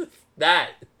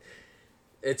 That.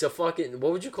 It's a fucking...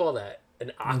 What would you call that?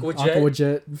 An aquajet?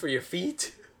 Aquajet. For your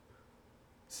feet?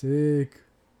 Sick.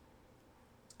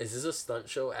 Is this a stunt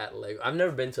show at Lego? I've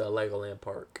never been to a Legoland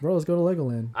park. Bro, let's go to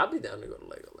Legoland. I'd be down to go to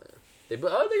Legoland. They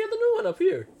got the new one up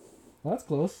here. Well, that's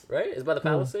close. Right? It's by the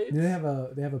Cool. Palisades? They have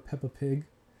a Peppa Pig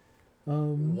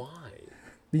Why?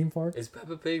 theme park. Is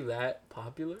Peppa Pig that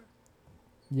popular?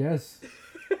 Yes.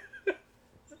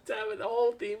 Damn it, the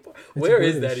whole theme park. It's Where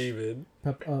is British. that even?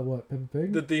 What, Peppa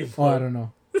Pig? The theme Oh, I park. don't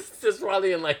know. It's just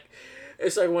probably in like...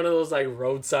 It's like one of those like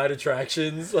roadside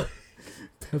attractions. Like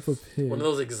Peppa Pig. one of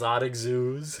those exotic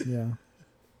zoos. Yeah.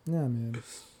 Yeah, man.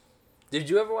 Did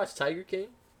you ever watch Tiger King?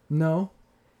 No.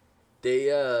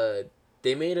 They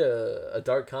made a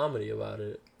dark comedy about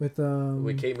it With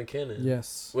Kate McKinnon.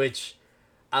 Yes. Which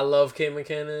I love Kate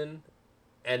McKinnon,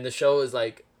 and the show is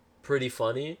like pretty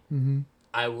funny. Mm-hmm.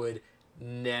 I would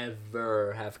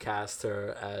never have cast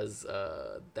her as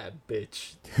that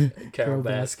bitch Carol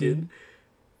Baskin.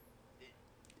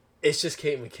 It's just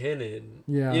Kate McKinnon.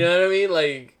 Yeah. You know what I mean?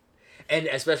 Like, and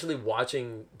especially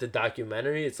watching the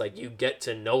documentary, it's like you get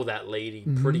to know that lady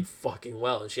pretty fucking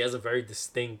well, and she has a very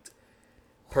distinct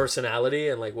personality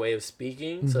and like way of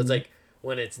speaking. So it's like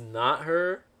when it's not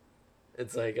her,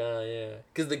 it's like yeah,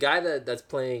 because the guy that's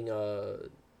playing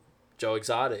Joe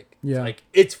Exotic, Yeah. like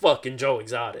it's fucking Joe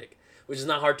Exotic, which is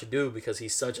not hard to do because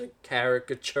he's such a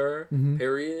caricature.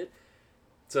 Period.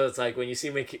 So it's like when you see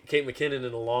Kate McKinnon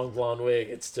in a long blonde wig,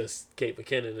 it's just Kate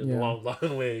McKinnon in a long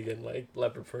blonde wig and like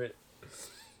leopard print.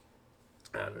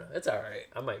 I don't know. It's alright.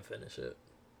 I might finish it.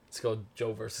 It's called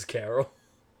Joe versus Carol.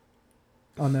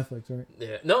 On Netflix, right?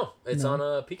 Yeah. No, it's No.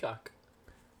 on Peacock.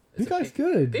 It's a Peacock's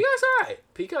good. Peacock's alright.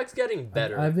 Peacock's getting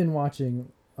better. I've been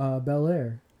watching Bel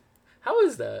Air. How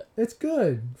is that? It's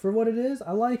good. For what it is,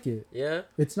 I like it. Yeah?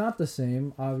 It's not the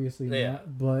same, obviously Yeah.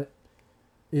 not, but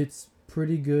it's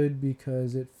pretty good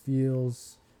because it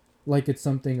feels like it's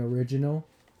something original.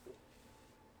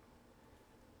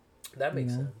 That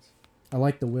makes You know? sense. I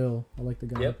like the Will. I like the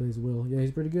guy Yep. who plays Will. Yeah,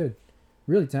 he's pretty good.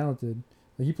 Really talented.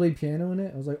 Like he played piano in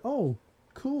it. I was like, oh,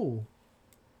 cool.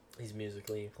 He's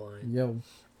musically inclined. Yo,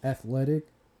 athletic.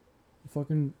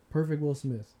 Fucking perfect Will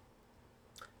Smith.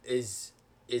 Is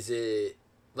it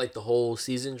like the whole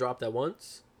season dropped at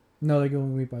once? No, they're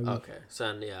going week by week. Okay.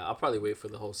 So yeah, I'll probably wait for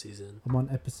the whole season. I'm on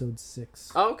episode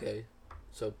 6. Oh, okay.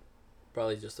 So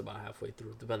probably just about halfway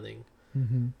through, depending.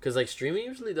 Mm-hmm. Because like streaming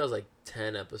usually does like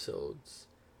 10 episodes.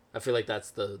 I feel like that's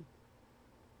the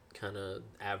kind of Like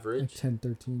average. 10,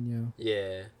 13, yeah.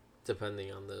 Yeah,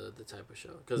 depending on the type of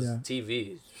show. Because Yeah.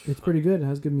 TV, It's pretty good. It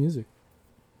has good music.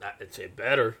 I'd say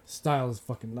better. Style is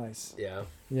fucking nice. Yeah.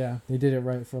 Yeah, they did it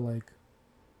right for like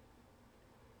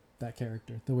that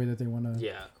character, the way that they want to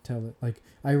Yeah. tell it. Like,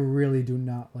 I really do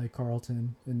not like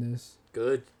Carlton in this.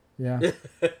 Good. Yeah,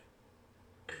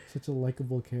 such a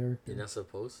likable character. You're not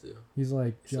supposed to. He's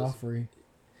like He's supposed to- Joffrey.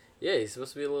 Yeah, he's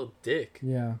supposed to be a little dick.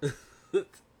 Yeah,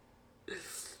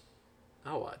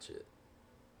 I'll watch it.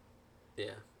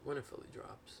 Yeah, when it fully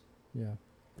drops. yeah.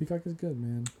 Peacock is good,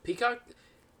 man.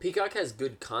 Peacock has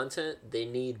good content. They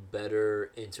need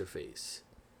better interface.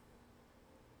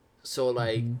 So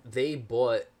like they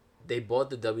bought the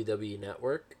WWE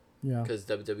network Yeah, because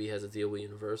WWE has a deal with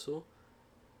Universal,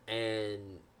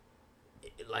 and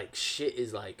like shit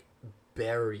is like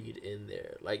buried in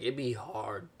there. Like it'd be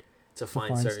hard to find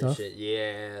find certain stuff? shit.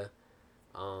 Yeah.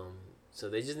 So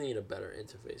they just need a better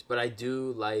interface. But I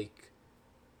do like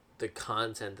the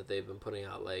content that they've been putting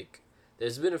out. Like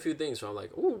there's been a few things where I'm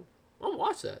like, ooh, I'll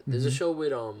watch that. There's a show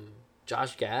with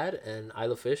Josh Gad and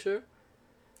Isla Fisher.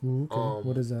 Ooh, okay.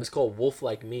 What is that? It's called Wolf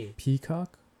Like Me.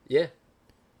 Peacock. Yeah.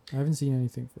 I haven't seen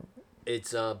anything from it.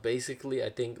 It's basically I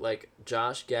think like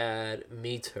Josh Gad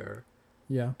meets her,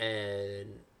 Yeah,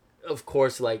 and of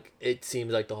course like it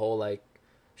seems like the whole like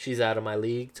she's out of my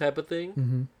league type of thing.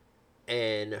 mm-hmm.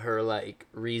 And her like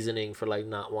reasoning for like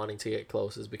not wanting to get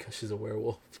close is because she's a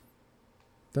werewolf.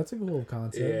 That's a cool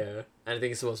concept. Yeah, and I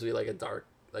think it's supposed to be like a dark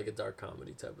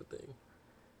comedy type of thing.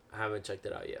 I haven't checked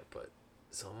it out yet, but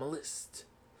it's on my list.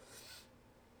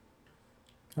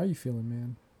 How you feeling,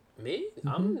 man? Me,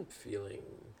 I'm feeling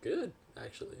good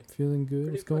actually. Feeling good?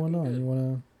 Pretty What's going fucking on? good. You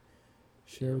wanna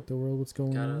share Yeah. with the world what's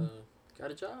going on?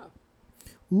 Got a job.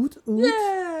 Oot oot.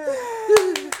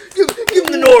 Give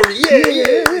him the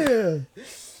Nori.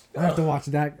 Yeah. I have to watch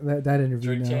that interview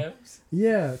Drink now. champs.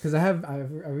 Yeah, because I have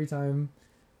every time,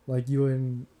 like you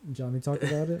and Johnny talk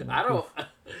about it. I don't.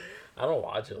 I don't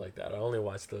watch it like that. I only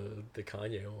watch the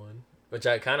Kanye one, which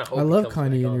I kind of hope. I love he comes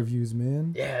Kanye back on. interviews,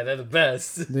 man. Yeah, they're the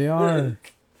best. They are.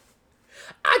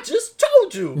 I just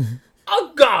told you,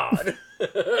 oh God.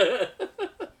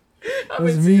 I've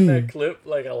was been seeing me. that clip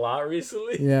like a lot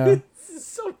recently. Yeah. It's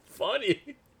so funny.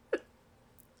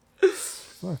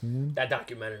 Fuck, man. That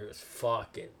documentary was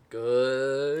fucking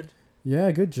good.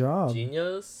 Yeah, good job.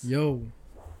 Genius. Yo.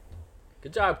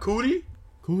 Good job, Cootie.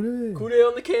 Cool. Cootie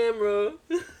on the camera.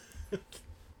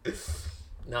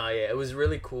 Nah, yeah, it was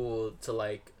really cool to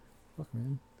like. Fuck,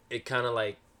 man. It kind of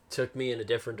like took me in a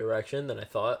different direction than I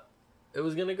thought it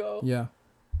was gonna go. Yeah.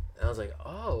 And I was like,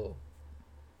 oh,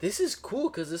 this is cool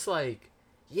because it's like,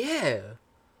 yeah,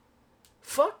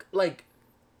 fuck,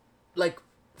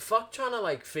 fuck trying to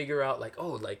like figure out like,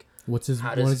 oh, like, What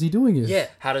How does- is he doing? Is yeah,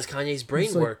 how does Kanye's brain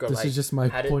It's like, work? Or this like, is just my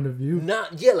how did- point of view.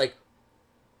 Not, yeah, like,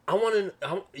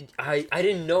 I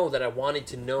didn't know that I wanted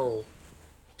to know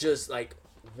just like,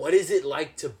 what is it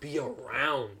like to be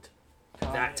around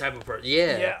that type of person?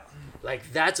 Yeah.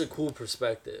 Like, that's a cool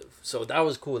perspective. So that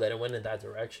was cool that it went in that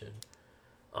direction.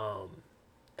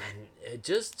 And it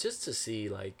just to see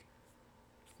like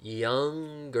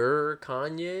younger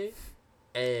Kanye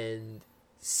and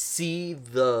see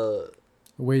the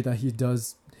way that he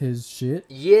does his shit.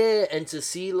 and to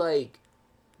see like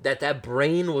that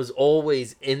brain was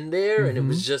always in there and it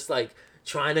was just like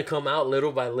trying to come out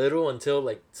little by little until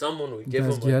like someone would give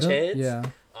You him guys a get him? chance. Yeah.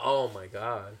 Oh my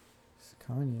God. It's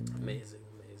Kanye, man. Amazing.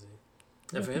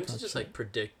 And Yeah, for him good to talk just shit. like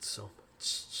predict so much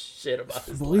shit about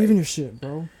his Believe life. in your shit,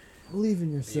 bro. Believe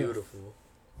in yourself. Beautiful.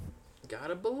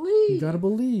 Gotta believe. You gotta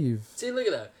believe. See, look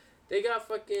at that. They got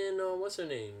fucking what's her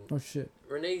name? Oh shit.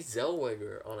 Renee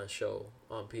Zellweger on a show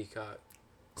on Peacock.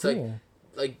 It's Cool.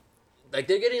 like they're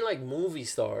getting like movie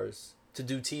stars to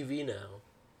do TV now.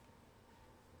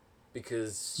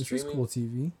 Because This is cool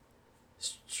TV.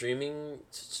 streaming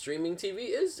TV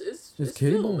is It's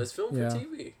cable. film. It's film Yeah. for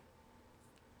TV.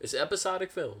 It's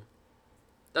episodic film.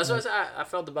 That's what I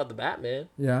felt about the Batman.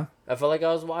 Yeah. I felt like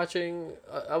I was watching.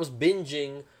 I was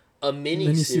binging a mini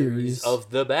Miniseries. series of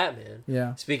the Batman.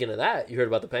 Yeah. Speaking of that, you heard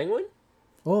about the Penguin?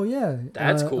 Oh yeah.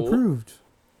 That's cool. Approved.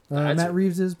 That's- Matt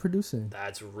Reeves is producing.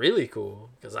 That's really cool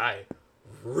because I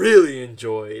really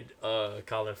enjoyed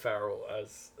Colin Farrell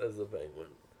as the Penguin.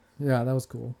 Yeah, that was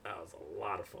cool. That was a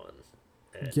lot of fun.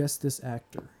 And Guess this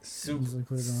actor. super, Easily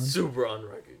put it on. super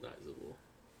unrecognizable.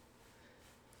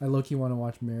 I low-key want to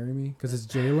watch Marry Me because it's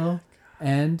J-Lo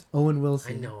and Owen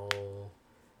Wilson. I know.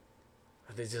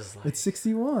 They just like It's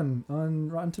 61 on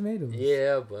Rotten Tomatoes.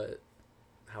 yeah, but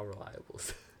how reliable? is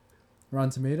it? Rotten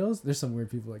Tomatoes? There's some weird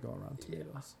people that go on Rotten Yeah.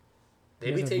 Tomatoes. They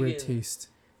You be guys have weird taking taste.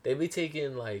 they be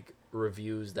taking like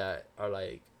reviews that are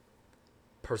like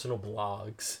personal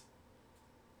blogs.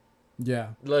 Yeah.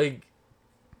 Like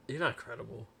you're not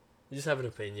credible. You just have an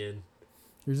opinion.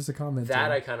 You're just a commenter.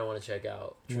 That I kind of want to check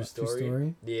out. True What, True story.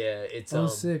 Story? Yeah, it's Oh,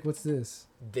 sick. What's this?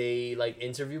 they like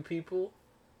interview people,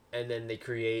 and then they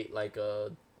create like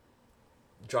a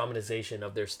dramatization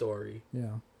of their story.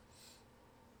 Yeah.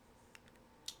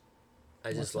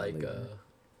 I just Watch that like later.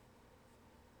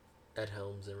 Ed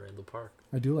Helms and Randall Park.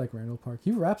 I do like Randall Park.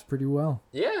 He raps pretty well.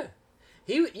 Yeah,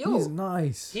 he's He's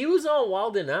nice. he was on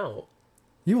Wild 'N Out.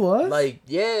 He was? Like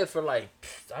yeah, for like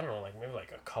I don't know, like maybe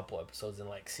like a couple episodes in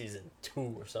like season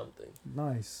 2 or something.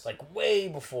 Nice. Like way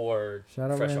before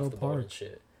Shout out Fresh Randall Off the Boat Park. and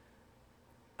shit.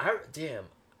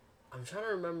 I'm trying to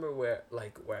remember where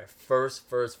I first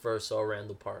saw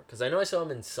Randall Park, because I know I saw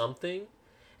him in something,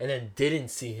 and then didn't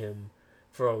see him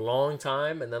for a long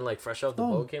time, and then like Fresh Off the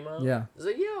Oh, Boat came out. yeah. It's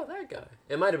like yo, that guy.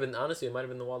 It might have been honestly, it might have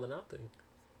been the Wild 'N Out thing.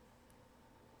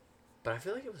 But I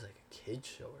feel like it was like a kid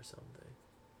show or something,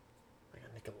 like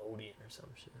a Nickelodeon or some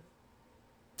shit.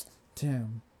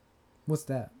 Damn. What's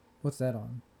that? What's that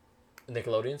on?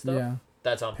 Nickelodeon stuff. Yeah.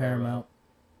 That's on Paramount.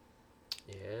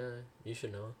 Paramount. Yeah, you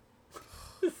should know.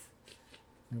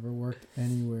 Never worked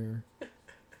anywhere.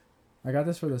 I got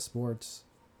this for the sports.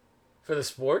 For the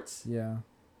sports? Yeah.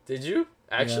 Did you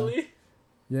actually?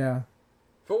 Yeah.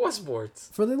 For what sports?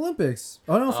 For the Olympics.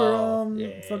 Oh no, for Oh,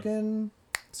 yeah. fucking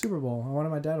Super Bowl. I wanted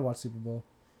my dad to watch Super Bowl.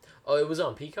 Oh, it was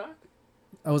on Peacock?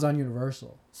 I was on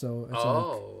Universal, so it's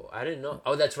Oh, I didn't know.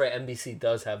 Oh, that's right. NBC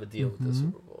does have a deal with the Mhm.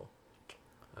 Super Bowl.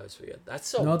 I always forget. That's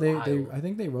so like no, they wild. I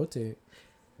think they rotate.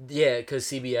 Yeah, because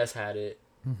CBS had it.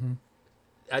 Mm-hmm.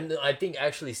 And I think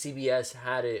actually CBS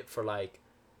had it for like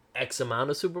X amount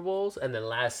of Super Bowls, and then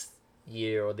last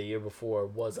year or the year before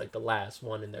was like the last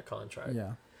one in their contract.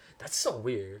 Yeah. That's so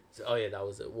weird. Oh yeah, that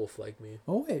was it. Wolf Like Me.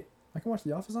 Oh wait, I can watch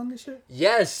The Office on this shit.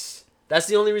 Yes, that's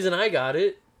the only reason I got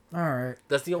it. All right.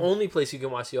 That's the only place you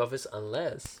can watch The Office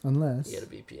unless Unless you get a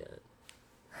VPN.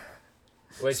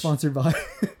 Which Sponsored by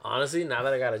honestly, now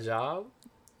that I got a job,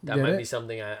 that Get might it? be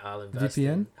something I'll invest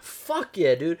VPN? in. Fuck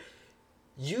yeah, dude.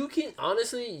 You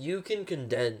can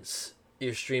condense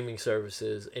your streaming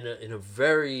services in a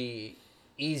very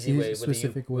easy way.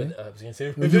 Specific way? I was gonna say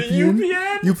A with a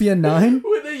UPN. UPN 9?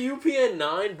 With a UPN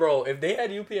 9, bro. If they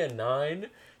had UPN 9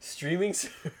 streaming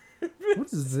service.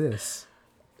 What is this?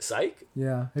 Psych?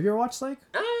 Yeah. Have you ever watched Psych?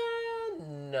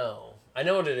 No. I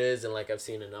know what it is, and like I've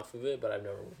seen enough of it, but I've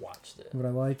never watched it. Would I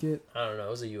like it? I don't know.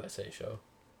 It was a USA show.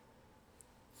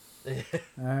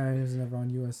 I was never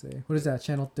on USA. What is that?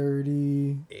 Channel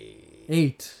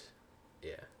 38.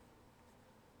 Yeah.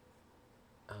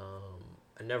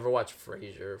 I never watched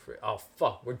Frasier. Oh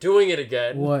fuck, we're doing it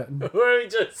again. What? Where we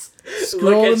just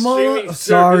Scroll look at them all streaming up.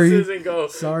 Sorry. services and go.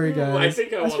 Sorry, "Hmm, guys. I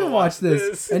think I want should to watch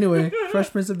this. Anyway,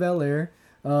 Fresh Prince of Bel Air,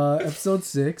 episode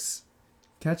 6.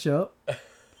 Catch up.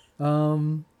 I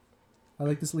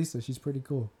like this Lisa. She's pretty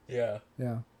cool. Yeah.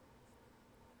 Yeah.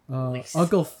 Lisa.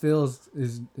 Uncle Phil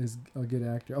is a good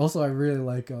actor. Also, I really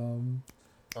like Oh,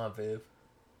 Viv.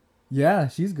 yeah,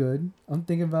 she's good. I'm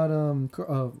thinking about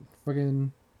friggin'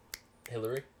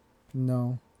 Hillary.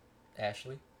 no.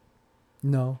 Ashley.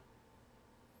 No.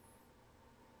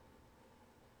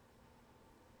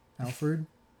 Alfred?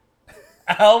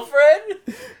 Alfred.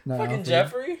 Not Fucking Alfred.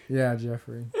 Jeffrey. Yeah,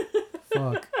 Jeffrey.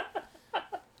 Fuck.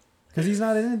 Because he's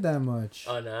not in it that much.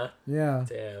 Oh nah. Yeah.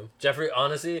 Damn. Jeffrey.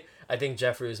 Honestly, I think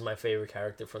Jeffrey is my favorite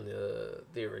character from the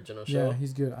original show. Yeah,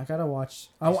 he's good. I gotta watch.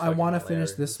 He's I want to fucking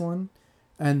finish hilarious. this one,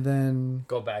 and then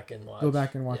Go back and watch.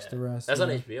 watch Yeah. the rest. That's yeah.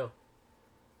 on HBO.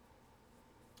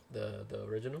 The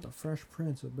original. The Fresh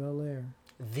Prince of Bel Air.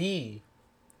 The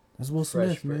That's Will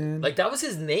Fresh Smith, Prince. man. Like that was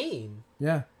his name.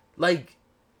 Yeah. Like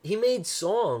he made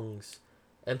songs,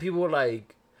 and people were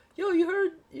like, "Yo, you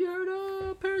heard?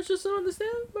 Parents just don't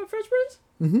understand by Fresh Prince."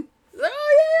 Mhm. Like,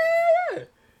 oh yeah.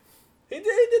 He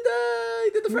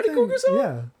did the Freddy Krueger song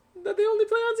Yeah. that they only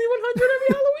play on Z100 every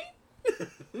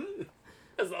Halloween.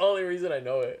 That's the only reason I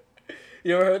know it.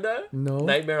 You ever heard that? No.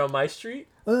 Nightmare on My Street.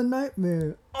 A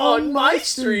Nightmare On My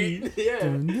Street. Yeah.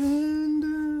 Dun, dun,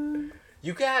 dun.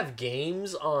 You can have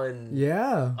games on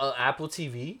Yeah. Apple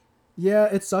TV. Yeah,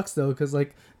 it sucks though, cause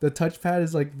like the touchpad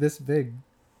is like this big.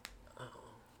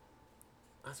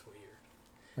 That's weird.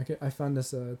 Okay, I found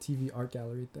this TV art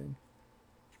gallery thing.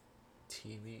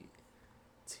 TV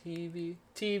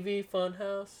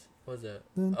Funhouse. What's that?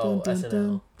 Dun, Oh, dun,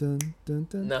 SNL. Dun, dun,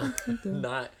 dun, No, dun, dun.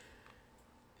 not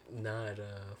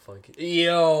funky.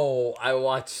 Yo, I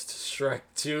watched Shrek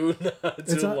 2 not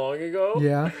It's too not- long ago.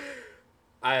 Yeah.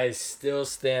 I still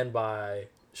stand by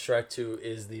Shrek 2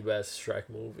 is the best Shrek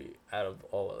movie out of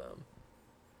all of them.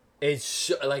 It's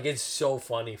so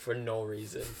funny for no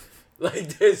reason.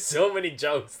 Like there's so many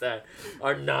jokes that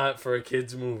are not for a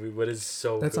kids movie, but it's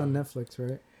so That's good. on Netflix,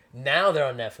 right? Now they're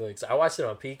on Netflix. I watched it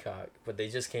on Peacock, but they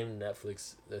just came to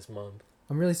Netflix this month.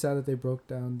 I'm really sad that they broke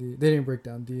down the. They didn't break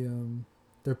down the.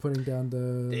 They're putting down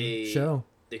the show.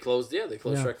 They closed Yeah.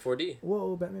 Shrek 4D.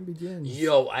 Whoa, Batman Begins.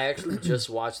 Yo, I actually just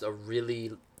watched a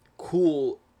really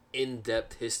cool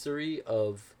in-depth history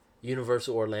of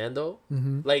Universal Orlando.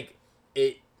 Mm-hmm. Like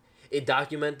it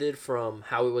documented from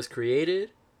how it was created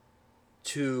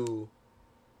to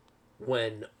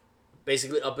when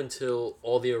basically up until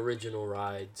all the original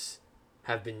rides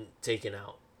have been taken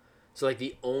out. So like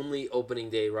the only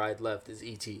opening day ride left is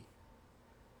E.T.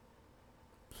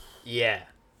 Yeah.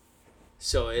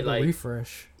 So it like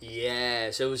refresh. yeah,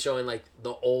 so it was showing like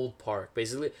the old park,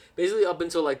 basically up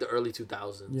until like the early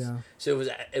 2000s. Yeah. So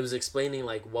it was explaining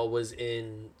like what was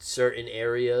in certain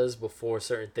areas before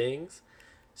certain things.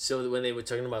 So when they were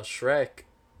talking about Shrek,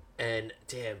 and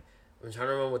damn, I'm trying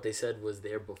to remember what they said was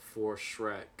there before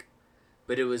Shrek,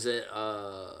 but it was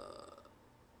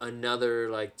another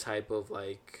like type of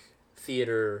like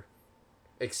theater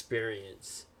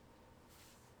experience.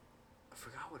 I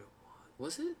forgot what it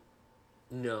was. Was it?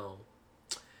 No.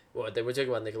 What they were talking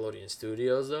about Nickelodeon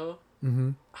Studios though.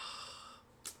 Mm-hmm.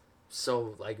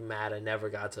 So like mad I never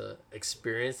got to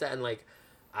experience that, and like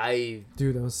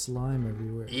Dude, that was slime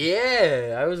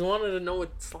everywhere. I was wanting to know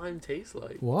what slime tastes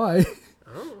like. Why?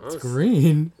 I don't know. It's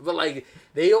green. But like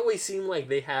they always seem like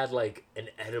they had like an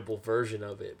edible version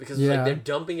of it because Yeah. like they're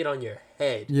dumping it on your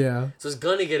head. Yeah. So it's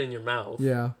gonna get in your mouth.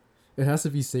 Yeah. It has to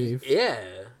be safe. Yeah.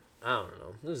 I don't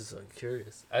know. This is like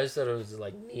curious. I just thought it was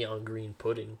like neon green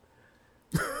pudding.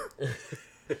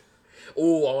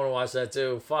 Oh, I want to watch that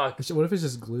too. Fuck. What if it's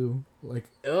just glue? Like,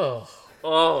 Ugh.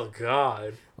 Oh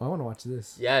God. I want to watch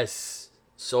this. Yes.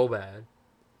 So bad.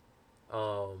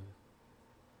 But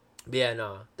yeah,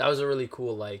 nah. That was a really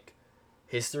cool like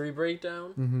history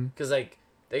breakdown. Mm-hmm. Cause like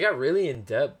they got really in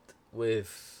depth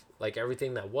with like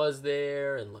everything that was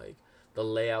there and like the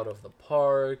layout of the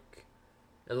park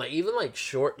and like even like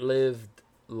short-lived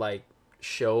like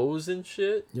shows and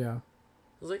shit. Yeah. I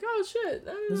was like, oh shit,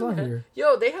 I didn't It's know on they had- here.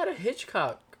 Yo, they had a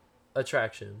Hitchcock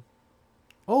attraction.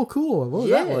 Oh, cool. What was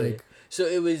that like? So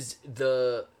it was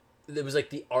like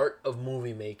the art of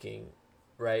movie making,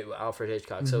 right? With Alfred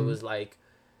Hitchcock. So it Mhm. was like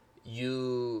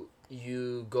you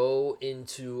go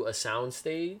into a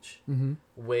soundstage Mm-hmm.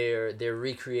 where they're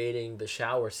recreating the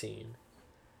shower scene,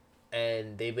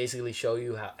 and they basically show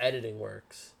you how editing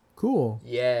works. Cool.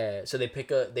 Yeah, so they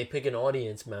pick an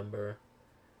audience member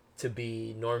to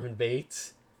be Norman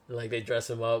Bates, and like they dress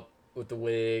him up with the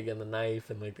wig and the knife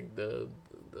and like the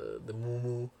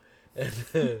muumuu,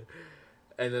 and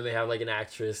and then they have like an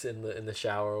actress in the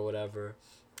shower or whatever,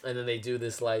 and then they do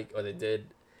this like or they did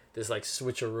this like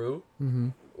switcheroo Mm-hmm.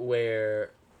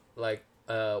 where like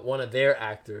one of their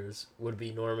actors would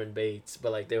be Norman Bates,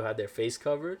 but like they would have their face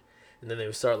covered, and then they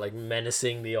would start like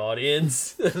menacing the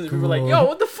audience. And people were like, "Yo,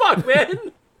 what the fuck,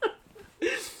 man?"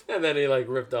 And then he like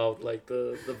ripped out like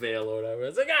the veil or whatever.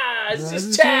 It's like, it's Nah, just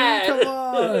it's Chad. Chad, come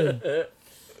on.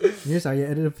 Here's how you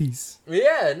edit a piece.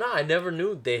 Yeah, no, I never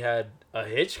knew they had a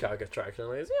Hitchcock attraction.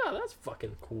 Like, yeah, that's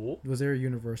fucking cool. Was there a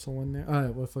Universal one there?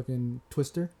 What fucking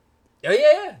Twister? Oh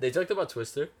yeah. They talked about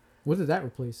Twister. What did that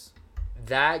replace?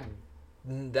 That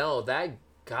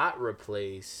got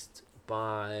replaced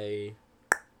by.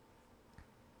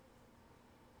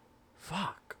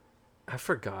 Fuck, I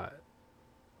forgot.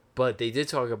 But they did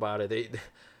talk about it. They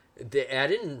I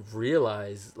didn't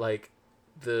realize like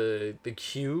the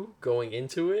queue going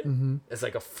into it. Mm-hmm. It's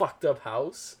like a fucked up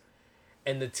house,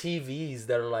 and the TVs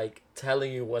that are like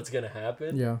telling you what's gonna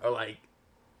happen. Yeah. Are like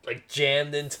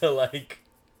jammed into like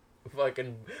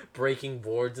fucking breaking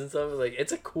boards and stuff. Like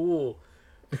it's a cool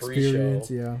Experience,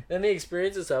 pre-show. yeah. And the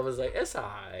experience itself was like it's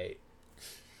alright.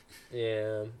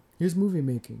 Yeah. Here's movie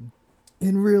making.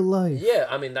 In real life. Yeah,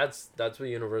 I mean that's what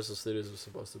Universal Studios was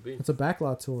supposed to be. It's a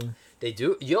backlot tour. They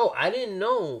do. Yo, I didn't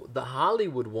know the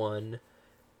Hollywood one,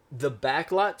 the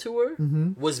backlot tour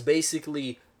Mm-hmm. was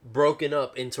basically broken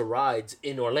up into rides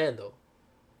in Orlando.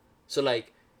 So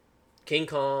like King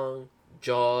Kong,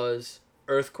 Jaws,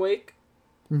 Earthquake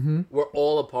Mm-hmm. were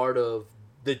all a part of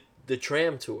the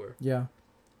tram tour. Yeah.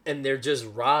 And they're just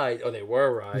rides, or they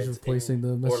were rides. He's replacing in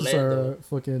them. That's Orlando.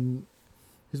 just our fucking...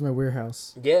 Here's my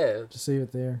warehouse. Yeah. Just save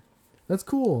it there. That's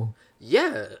cool.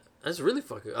 Yeah. That's really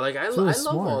fucking like I It's really love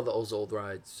all smart. those old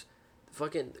rides.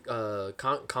 Fucking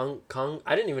Kong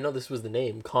I didn't even know this was the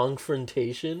name.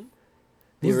 Kongfrontation.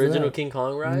 The Who's original that? King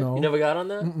Kong ride. No. You never got on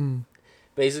that? Mm-mm.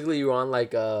 Basically you're on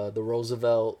like the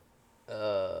Roosevelt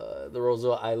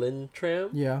Island tram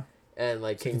Yeah. and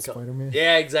like King Kong. Spider-Man.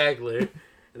 Yeah, exactly.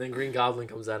 And then Green Goblin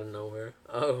comes out of nowhere.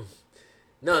 Oh.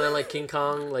 No, then like King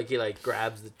Kong, like he like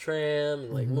grabs the tram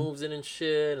and like Mhm. moves it and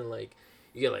shit, and like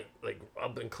you get like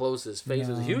up and close to his face.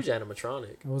 It was a Nah. huge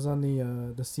animatronic. I was on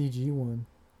the CG one.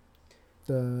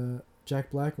 The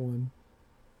Jack Black one.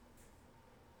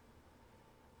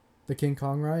 The King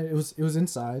Kong ride. It was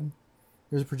inside.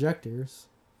 There's projectors.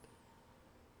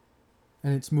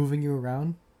 And it's moving you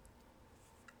around.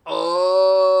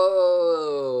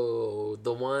 Oh,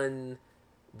 the one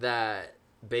that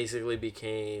basically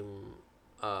became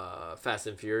Fast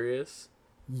and Furious.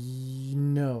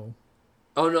 No.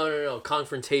 Oh no!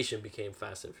 Confrontation became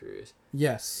Fast and Furious.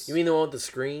 Yes. You mean the one with the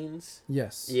screens?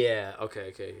 Yes. Yeah.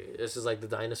 Okay. This is like the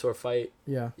dinosaur fight.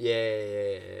 Yeah.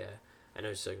 Yeah. I know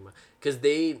what you're talking about. Because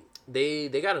they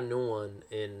got a new one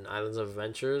in Islands of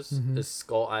Adventures. Mhm. It's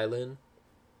Skull Island.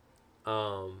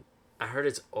 I heard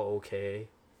it's okay.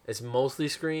 It's mostly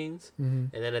screens,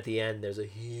 Mm-hmm. and then at the end there's a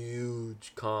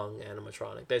huge Kong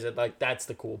animatronic. That's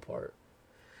the cool part.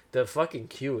 The fucking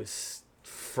queue is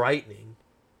frightening.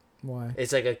 Why?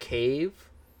 It's like a cave,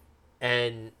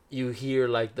 and you hear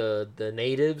like the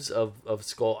natives of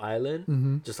Skull Island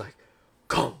Mm-hmm. just like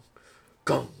Kong,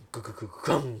 Kong,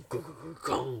 Kong,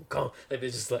 Kong, Kong. Like they're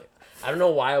just like, I don't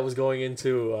know why I was going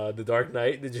into the Dark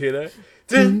Knight. Did you hear that?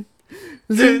 Dun,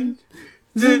 dun,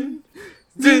 dun,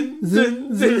 dun,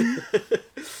 dun, dun.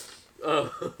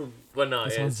 But no,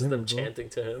 That's yeah, Hans it's just them Zimmer, bro. chanting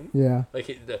to him. Yeah.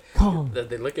 Like Kong.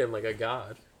 they look at him like a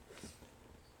god.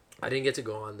 I didn't get to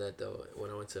go on that though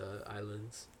when I went to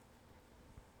Islands.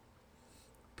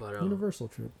 But Universal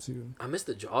trip soon. I missed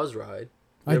the Jaws ride.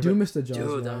 I do miss the Jaws Dude,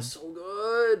 ride. that was so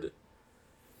good.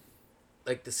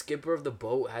 Like the skipper of the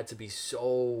boat had to be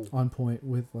so On point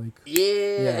with like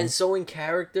yeah, and so in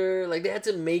character. Like they had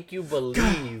to make you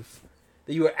believe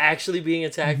that you were actually being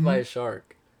attacked by a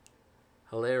shark.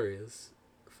 Hilarious.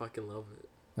 Fucking love it.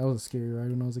 that was a scary ride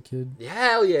when I was a kid. Yeah,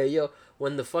 hell yeah, yo.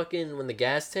 When the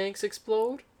gas tanks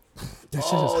explode, That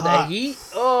shit is Oh, hot. that heat.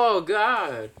 Oh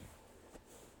God.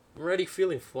 I'm already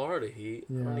feeling Florida heat.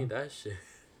 I Yeah. don't need that shit.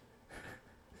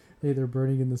 Hey, they're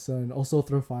burning in the sun. Also,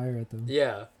 throw fire at them.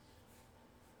 Yeah.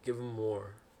 Give them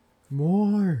more.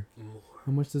 More. More.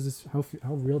 How much does this?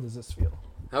 How real does this feel?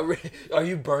 Are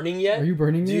you burning yet? Are you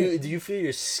burning it? Do you feel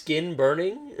your skin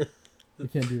burning? You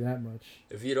can't do that much.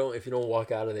 If you don't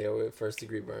walk out of there with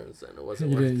 1st-degree burns, then it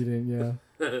wasn't You worth didn't.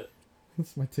 Yeah.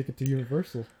 That's my ticket to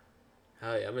Universal.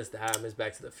 Hell yeah, I miss that. I miss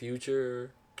Back to the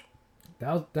Future.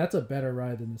 That's a better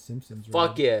ride than the Simpsons ride.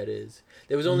 Fuck yeah, it is.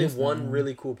 There was only missed that one one.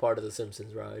 really cool part of the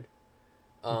Simpsons ride.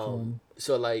 one?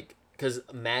 So like, cause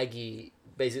Maggie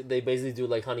they basically do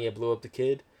like Honey, I Blew Up the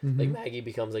Kid. Like Mhm. Maggie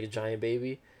becomes like a giant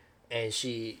baby, and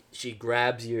she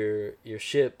grabs your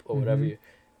ship or whatever, Mhm.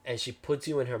 and she puts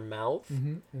you in her mouth,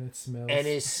 And it smells. and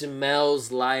it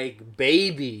smells like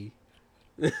baby.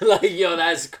 Like, yo,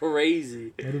 that's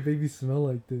crazy. Why do babies smell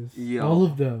like this? Yo. All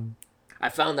of them. I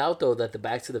found out though that the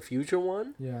Back to the Future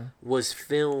one Yeah. was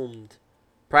filmed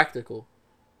practical,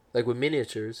 like with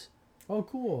miniatures. Oh,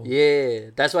 cool. Yeah,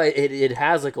 that's why it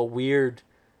has like a weird,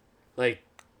 like,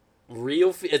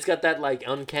 real. It's got that like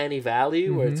uncanny valley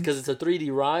where it's Mhm. because it's a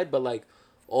 3D ride, but like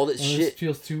all this Oh, this shit.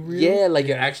 feels too real. Yeah, like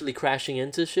you're actually crashing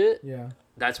into shit. Yeah.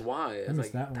 That's why. It's missed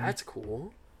like that one. that's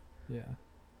cool. Yeah.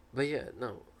 But yeah,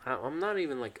 no, I'm not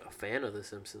even like a fan of The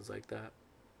Simpsons like that.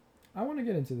 I want to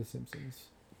get into The Simpsons.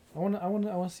 I want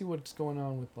to see what's going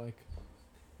on with like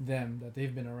them that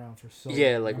they've been around for so.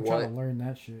 Yeah, long. like I'm what- trying to learn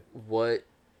that shit. What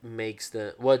makes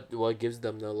them? What gives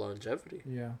them the longevity?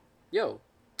 Yeah. Yo,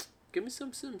 give me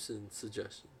some Simpsons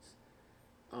suggestions.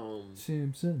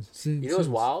 Simpsons. You know what's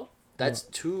wild? That's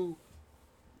two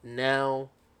now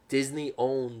Disney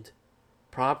owned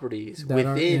properties That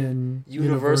are within in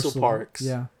Universal Parks.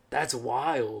 Yeah. That's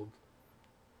wild.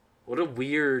 What a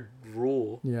weird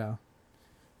rule. Yeah.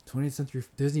 20th Century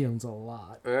Disney owns a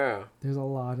lot. Yeah, There's a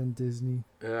lot in Disney.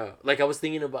 yeah. Like I was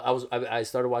thinking about, I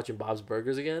started watching Bob's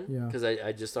Burgers again. Yeah. Because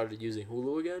I just started using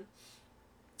Hulu again,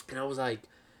 and I was like,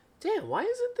 damn, why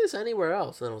isn't this anywhere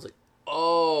else? And then I was like,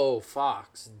 oh,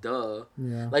 Fox, duh.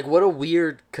 Yeah. Like what a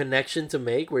weird connection to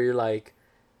make where you're like,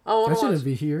 oh, I that want to shouldn't watch.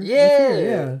 be here. Yeah. That's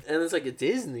here, And it's like a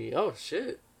Disney. Oh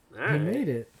shit. All They right. made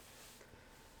it.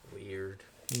 Weird.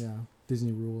 Yeah.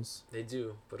 Disney rules. They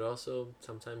do, but also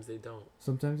sometimes they don't.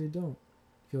 Sometimes they don't.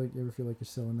 You ever feel like you're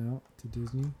selling out to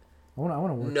Disney? I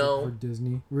want to work No. for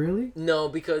Disney. Really? No,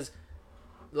 because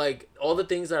like all the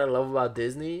things that I love about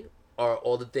Disney are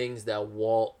all the things that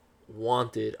Walt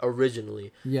wanted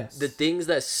originally. Yes. The things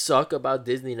that suck about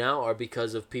Disney now are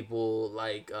because of people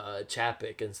like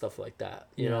Chapek and stuff like that.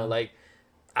 You know, Yeah. like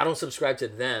I don't subscribe to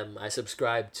them. I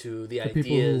subscribe to the The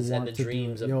people who ideas and want the to do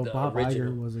dreams it. of Yo, the Bob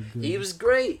original. Iger was a good. He was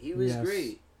great. He was Yes.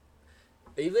 great.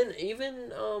 Even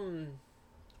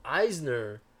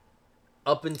Eisner,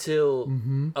 up until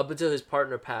his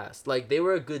partner passed, like they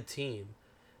were a good team,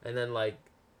 and then like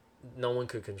no one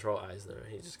could control Eisner.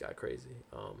 He just got crazy.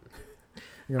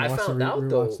 I found out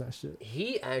though that shit.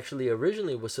 he actually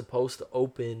originally was supposed to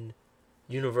open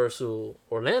Universal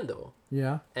Orlando,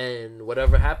 Yeah. and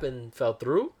whatever happened fell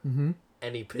through, Mm-hmm.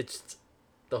 and he pitched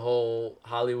the whole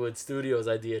Hollywood Studios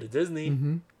idea to Disney.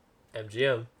 Mm-hmm.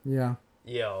 MGM. Yeah.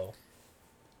 Yo,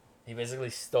 he basically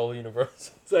stole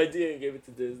Universal's idea and gave it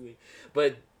to Disney.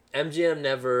 But MGM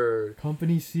never.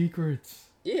 Company secrets.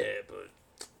 Yeah, but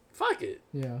fuck it.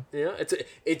 Yeah. You know,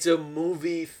 it's a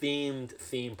movie themed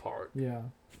theme park. Yeah.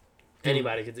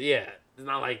 Anybody could. Yeah, it's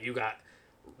not like you got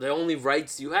the only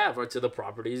rights you have are to the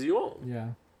properties you own. Yeah.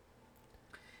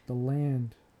 The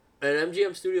land. And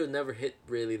MGM Studios never hit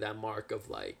really that mark of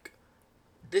like,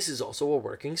 this is also a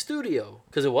working studio,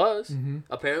 because it was. Mm-hmm.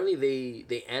 Apparently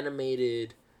they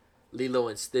animated Lilo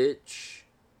and Stitch,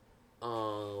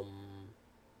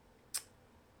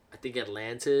 I think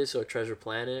Atlantis or Treasure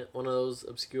Planet, one of those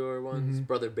obscure ones. Mhm.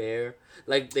 Brother Bear,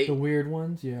 like they, The weird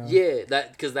ones. Yeah. yeah,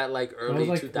 that because that like That early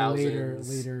was like 2000s,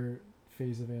 later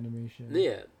phase of animation.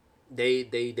 yeah, they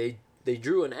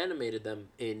drew and animated them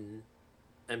in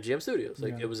MGM Studios.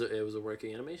 Like Yeah. it was a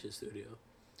working animation studio,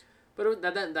 but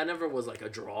that never was like a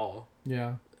draw,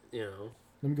 Yeah. you know.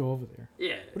 Let me go over there.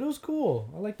 Yeah, But it was cool.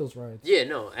 I like those rides. yeah,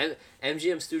 no, and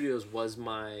MGM Studios was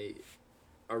my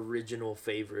original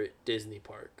favorite Disney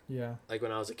park. Yeah. Like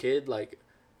when I was a kid, like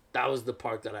that was the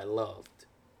park that I loved.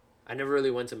 I never really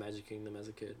went to Magic Kingdom as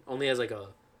a kid. Only as like a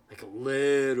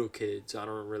little kid, so I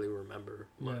don't really remember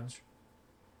Yeah. much.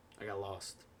 I got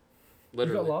lost.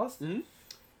 Literally. You got lost? Hmm?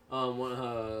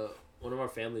 One of our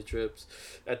family trips,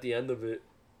 at the end of it,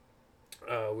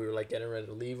 we were like getting ready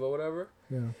to leave or whatever,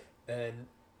 Yeah. and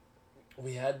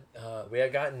we had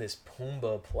gotten this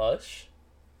Pumbaa plush.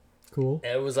 Cool.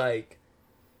 And it was like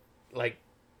like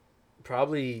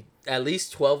probably at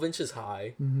least 12 inches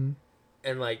high, Mm-hmm.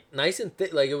 and like nice and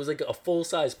thick. Like it was like a full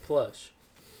size plush.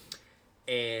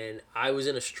 And I was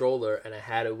in a stroller and I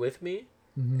had it with me,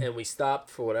 Mm-hmm. and we stopped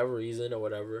for whatever reason or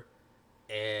whatever,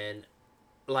 and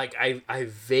like I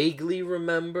vaguely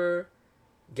remember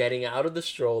getting out of the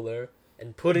stroller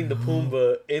and putting the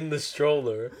Pumbaa in the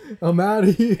stroller I'm out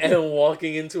of here. and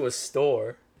walking into a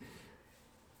store,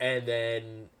 and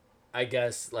then I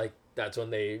guess like that's when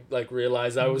they like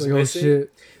realized I was Like, oh missing.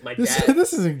 shit! My This dad.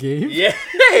 this is a game. Yeah.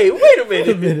 Hey, wait a Wait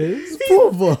minute. a minute. It's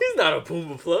Pumbaa. He's not a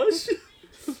Pumbaa plush.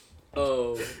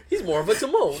 Oh, he's more of a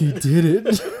Timon. He did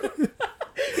it.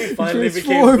 He finally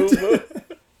became transformed. Pumbaa.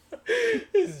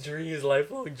 His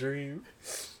lifelong dream.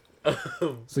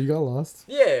 So you got lost.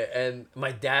 Yeah, and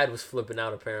my dad was flipping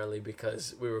out apparently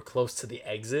because we were close to the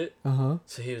exit. Uh huh.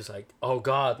 So he was like, "Oh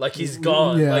God, like he's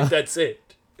gone, Yeah. like that's it."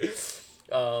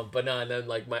 But no, and then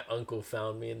like my uncle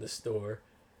found me in the store,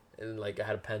 and like I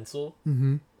had a pencil.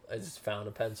 Mm-hmm. I just found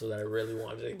a pencil that I really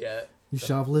wanted to get. You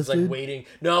I was shoplifted. like waiting.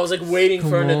 No, I was like waiting Come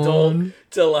for an adult on.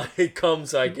 to like come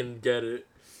so I can get it.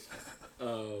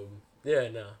 Yeah,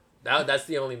 no, that's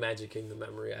the only Magic Kingdom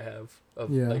memory I have of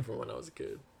Yeah. like from when I was a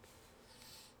kid.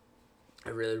 I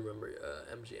really remember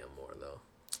MGM more though.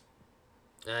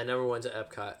 And I never went to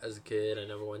Epcot as a kid. I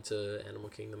never went to Animal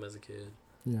Kingdom as a kid.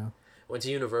 Yeah. Went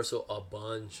to Universal a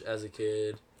bunch as a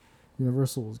kid.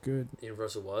 Universal was good.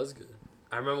 Universal was good.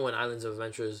 I remember when Islands of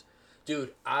Adventures,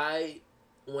 dude. I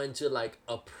went to like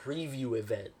a preview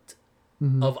event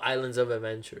Mm-hmm. of Islands of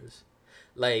Adventures.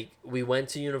 Like we went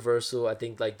to Universal, I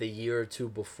think like the year or two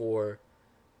before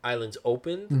Islands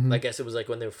opened. Mhm. I guess it was like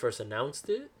when they first announced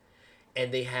it,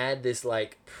 and they had this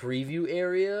like preview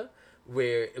area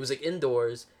where it was like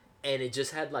indoors, and it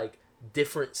just had like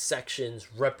different sections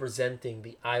representing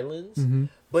the islands, Mm-hmm.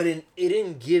 but it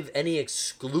didn't give any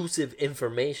exclusive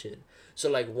information. So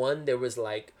like one, there was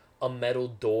like a metal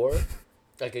door,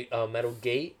 like a metal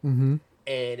gate, Mm-hmm.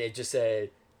 and it just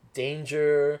said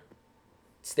danger,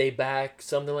 stay back,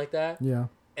 something like that. Yeah.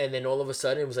 And then all of a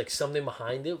sudden it was like something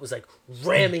behind it was like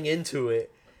ramming into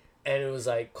it, and it was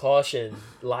like caution,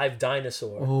 live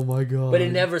dinosaur. Oh my god. But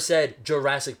it never said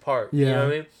Jurassic Park. You know Yeah. what I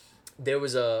mean? There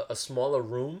was a smaller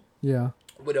room Yeah.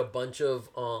 with a bunch of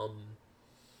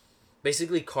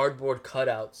basically cardboard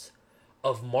cutouts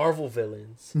of Marvel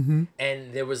villains, Mm-hmm.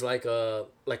 and there was like a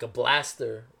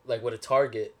blaster like with a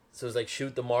target. So it was like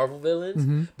shoot the Marvel villains,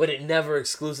 Mm-hmm. but it never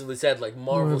exclusively said like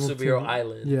Marvel Superhero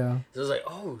Island. Yeah. So it was like,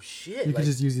 oh shit, You like, could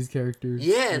just use these characters.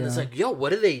 yeah, and it's like, yo,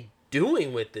 what are they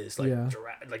doing with this? Like, Yeah.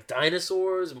 like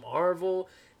dinosaurs, Marvel.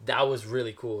 That was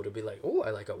really cool to be like, oh,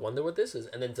 I wonder what this is,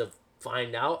 and then to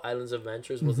find out Islands of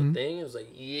Adventures was a Mhm. thing. It was like,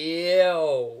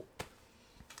 yo,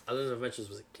 Islands of Adventures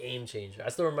was a game changer. I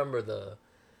still remember the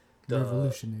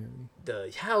revolutionary.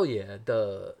 hell yeah.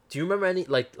 Do you remember any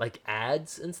like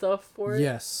ads and stuff for it?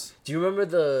 Yes. Do you remember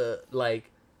the like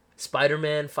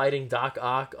Spider-Man fighting Doc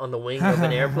Ock on the wing of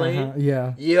an airplane?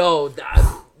 Yeah. Yo,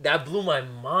 that blew my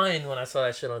mind when I saw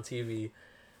that shit on TV. I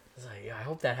was like, yeah, I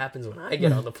hope that happens when I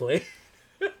get on the plane.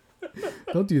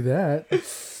 Don't do that.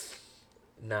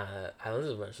 Nah, Islands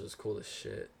of Adventure is cool as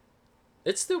shit.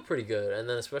 It's still pretty good, and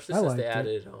then especially I since they liked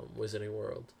it. added Wizarding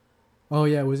World. Oh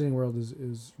yeah, Wizarding World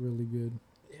is really good.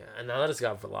 Yeah, and now that it's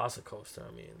got Velocicoaster,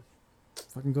 I mean,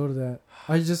 Fucking go to that.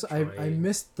 I Trying.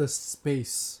 missed the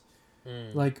space,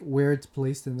 mm, like where it's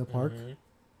placed in the park. mhm.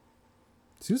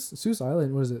 Seuss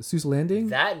Island. What is it? Seuss Landing.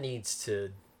 That needs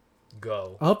to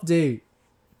go. Update.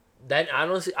 That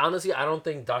honestly, I don't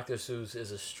think Dr. Seuss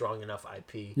is a strong enough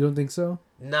IP. You don't think so?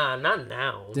 Nah, not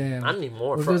now. Damn. I need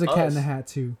more What if for there's a us. Cat in the Hat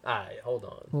too? Alright, hold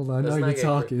on. Hold on, Let's now not you're get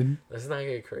talking. Let's not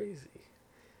get crazy.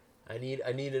 I need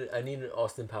an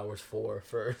Austin Powers 4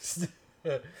 first,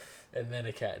 and then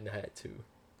a Cat in the Hat 2,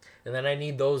 and then I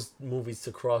need those movies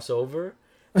to cross over,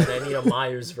 and I need a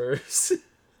Myers verse.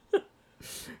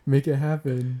 Make it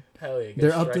happen. Hell yeah! get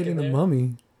They're Shrek in updating the there.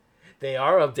 Mummy. They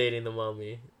are updating the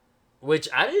Mummy, which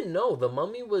I didn't know. The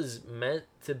Mummy was meant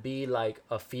to be like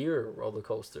a fear roller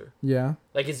coaster. Yeah.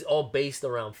 Like it's all based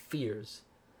around fears,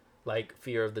 like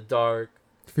fear of the dark,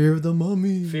 Fear of the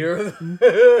Mummy. fear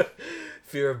of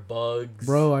fear of bugs.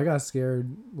 Bro, I got scared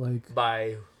like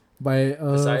By by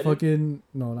Poseidon? fucking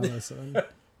no, not my son.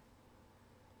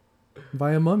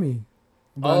 By a mummy.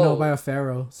 No, Oh. by a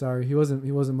pharaoh. Sorry, he wasn't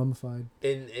mummified.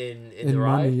 in In the Mummy,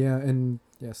 ride. yeah, and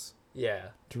yes, Yeah.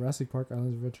 Jurassic Park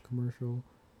Islands Adventure commercial.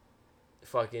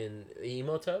 Fucking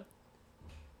Emotep?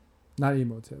 Not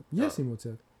Emotep. Yes, Oh.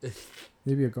 Emotep.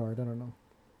 Maybe a guard. I don't know.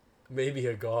 Maybe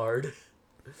a guard.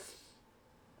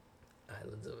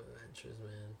 Islands of Adventures,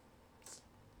 man.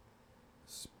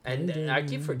 And I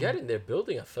keep forgetting they're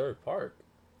building a third park.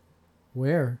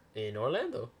 Where? In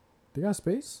Orlando. They got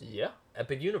space? Yeah,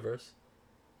 Epic Universe.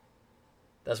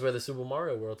 That's where the Super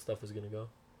Mario World stuff is gonna go.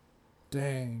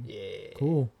 Dang. Yeah.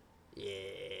 Cool.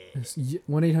 Yeah.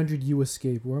 1-800 U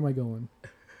escape. Where am I going?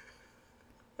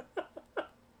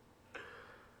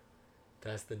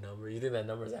 That's the number. You think that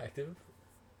number's active?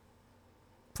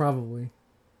 Probably.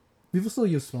 People still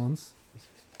use phones.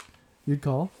 You'd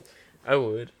call. I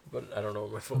would, but I don't know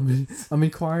where my phone is. I'm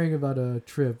inquiring about a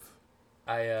trip.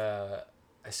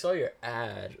 I saw your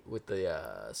ad with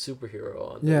the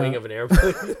superhero on the Yeah. wing of an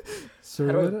airplane. Sir,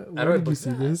 How do I- where how do I did you book see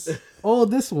that? this? Oh,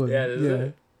 this one. Yeah, this is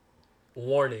it.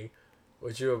 Warning.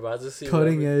 What you're about to see.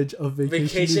 Cutting whatever- edge of vacation,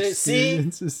 Vacation- see?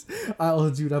 experiences. Oh,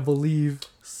 dude, I believe.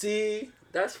 See?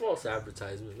 That's false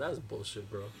advertisement. That's bullshit,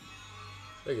 bro.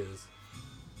 Look at this.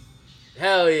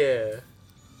 Hell yeah.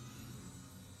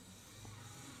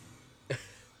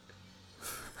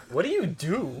 What do you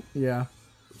do? Yeah.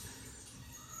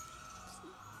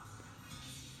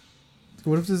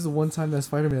 What if this is the one time that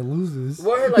Spider-Man loses?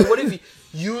 What, like, what if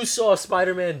you saw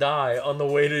Spider-Man die on the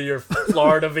way to your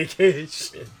Florida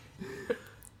vacation?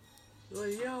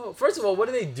 Like, yo, first of all, what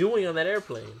are they doing on that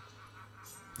airplane?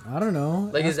 I don't know.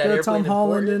 Like, is Ask, that Tom airplane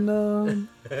Holland important?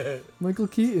 and Michael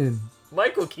Keaton?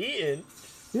 Michael Keaton?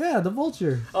 Yeah, the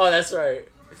Vulture. Oh, that's right.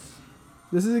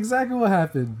 This is exactly what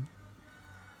happened.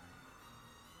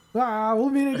 Ah, we'll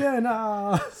meet again.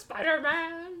 Ah.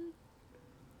 Spider-Man!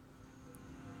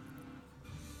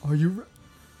 Are you?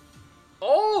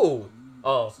 Oh!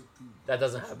 Oh, that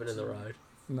doesn't happen in the ride.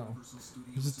 No.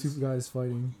 It's just two guys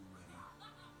fighting.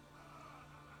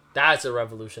 That's a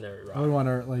revolutionary I would ride. want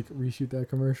to like reshoot that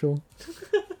commercial.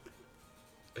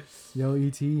 Yo,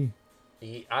 E.T.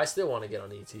 I still want to get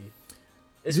on ET.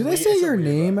 It's Do they weird- say it's a your weird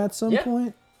name ride. at some Yeah.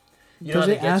 point? You know how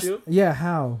they get you? Yeah,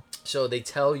 how? So they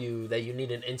tell you that you need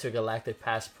an intergalactic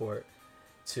passport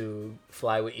to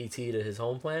fly with ET to his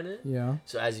home planet. Yeah.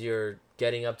 So as you're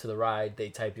getting up to the ride, they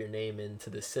type your name into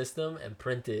the system and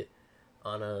print it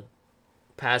on a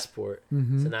passport.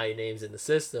 Mm-hmm. So now your name's in the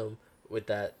system with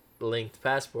that linked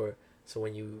passport. So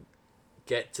when you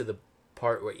get to the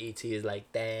part where ET is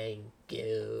like, "Thank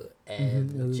you,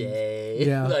 MJ,"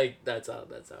 Yeah. like that's how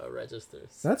it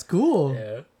registers. That's cool.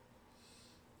 Yeah.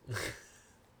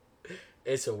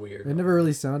 It's a weird. It never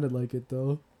really sounded like it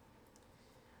though.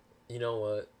 You know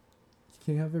what? You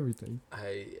can't have everything.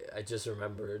 I just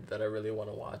remembered that I really want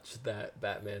to watch that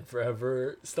Batman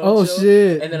Forever stunt Oh show.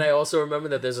 shit! And then I also remember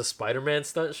that there's a Spider-Man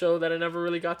stunt show that I never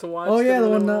really got to watch. Oh yeah, that I the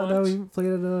one really that, wanna that watch. we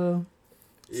played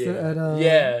at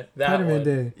Yeah, that Spider-Man one.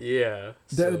 Day. Yeah.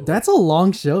 So, That's a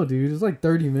long show, dude. It's like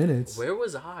 30 minutes. where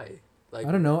was I? Like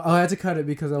I don't know. Oh, I had to cut it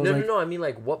because I was No, like no. I mean,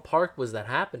 like, what park was that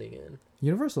happening in?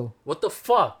 Universal. What the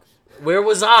fuck? Where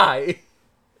was I?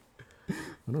 I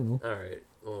don't know. All right.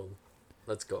 Well,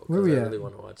 let's go. Where 'cause we I at? really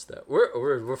want to watch that.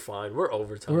 We're fine. We're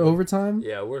overtime. We're overtime.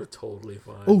 Yeah, we're totally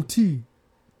fine. OT.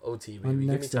 OT, On baby. Give me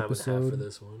next time and a half for episode.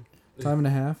 this one. Time and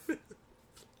a half.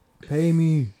 Pay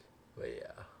me. But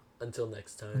yeah, until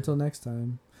next time. Until next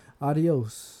time.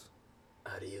 Adios.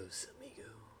 Adios, amigo.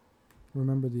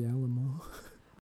 Remember the Alamo.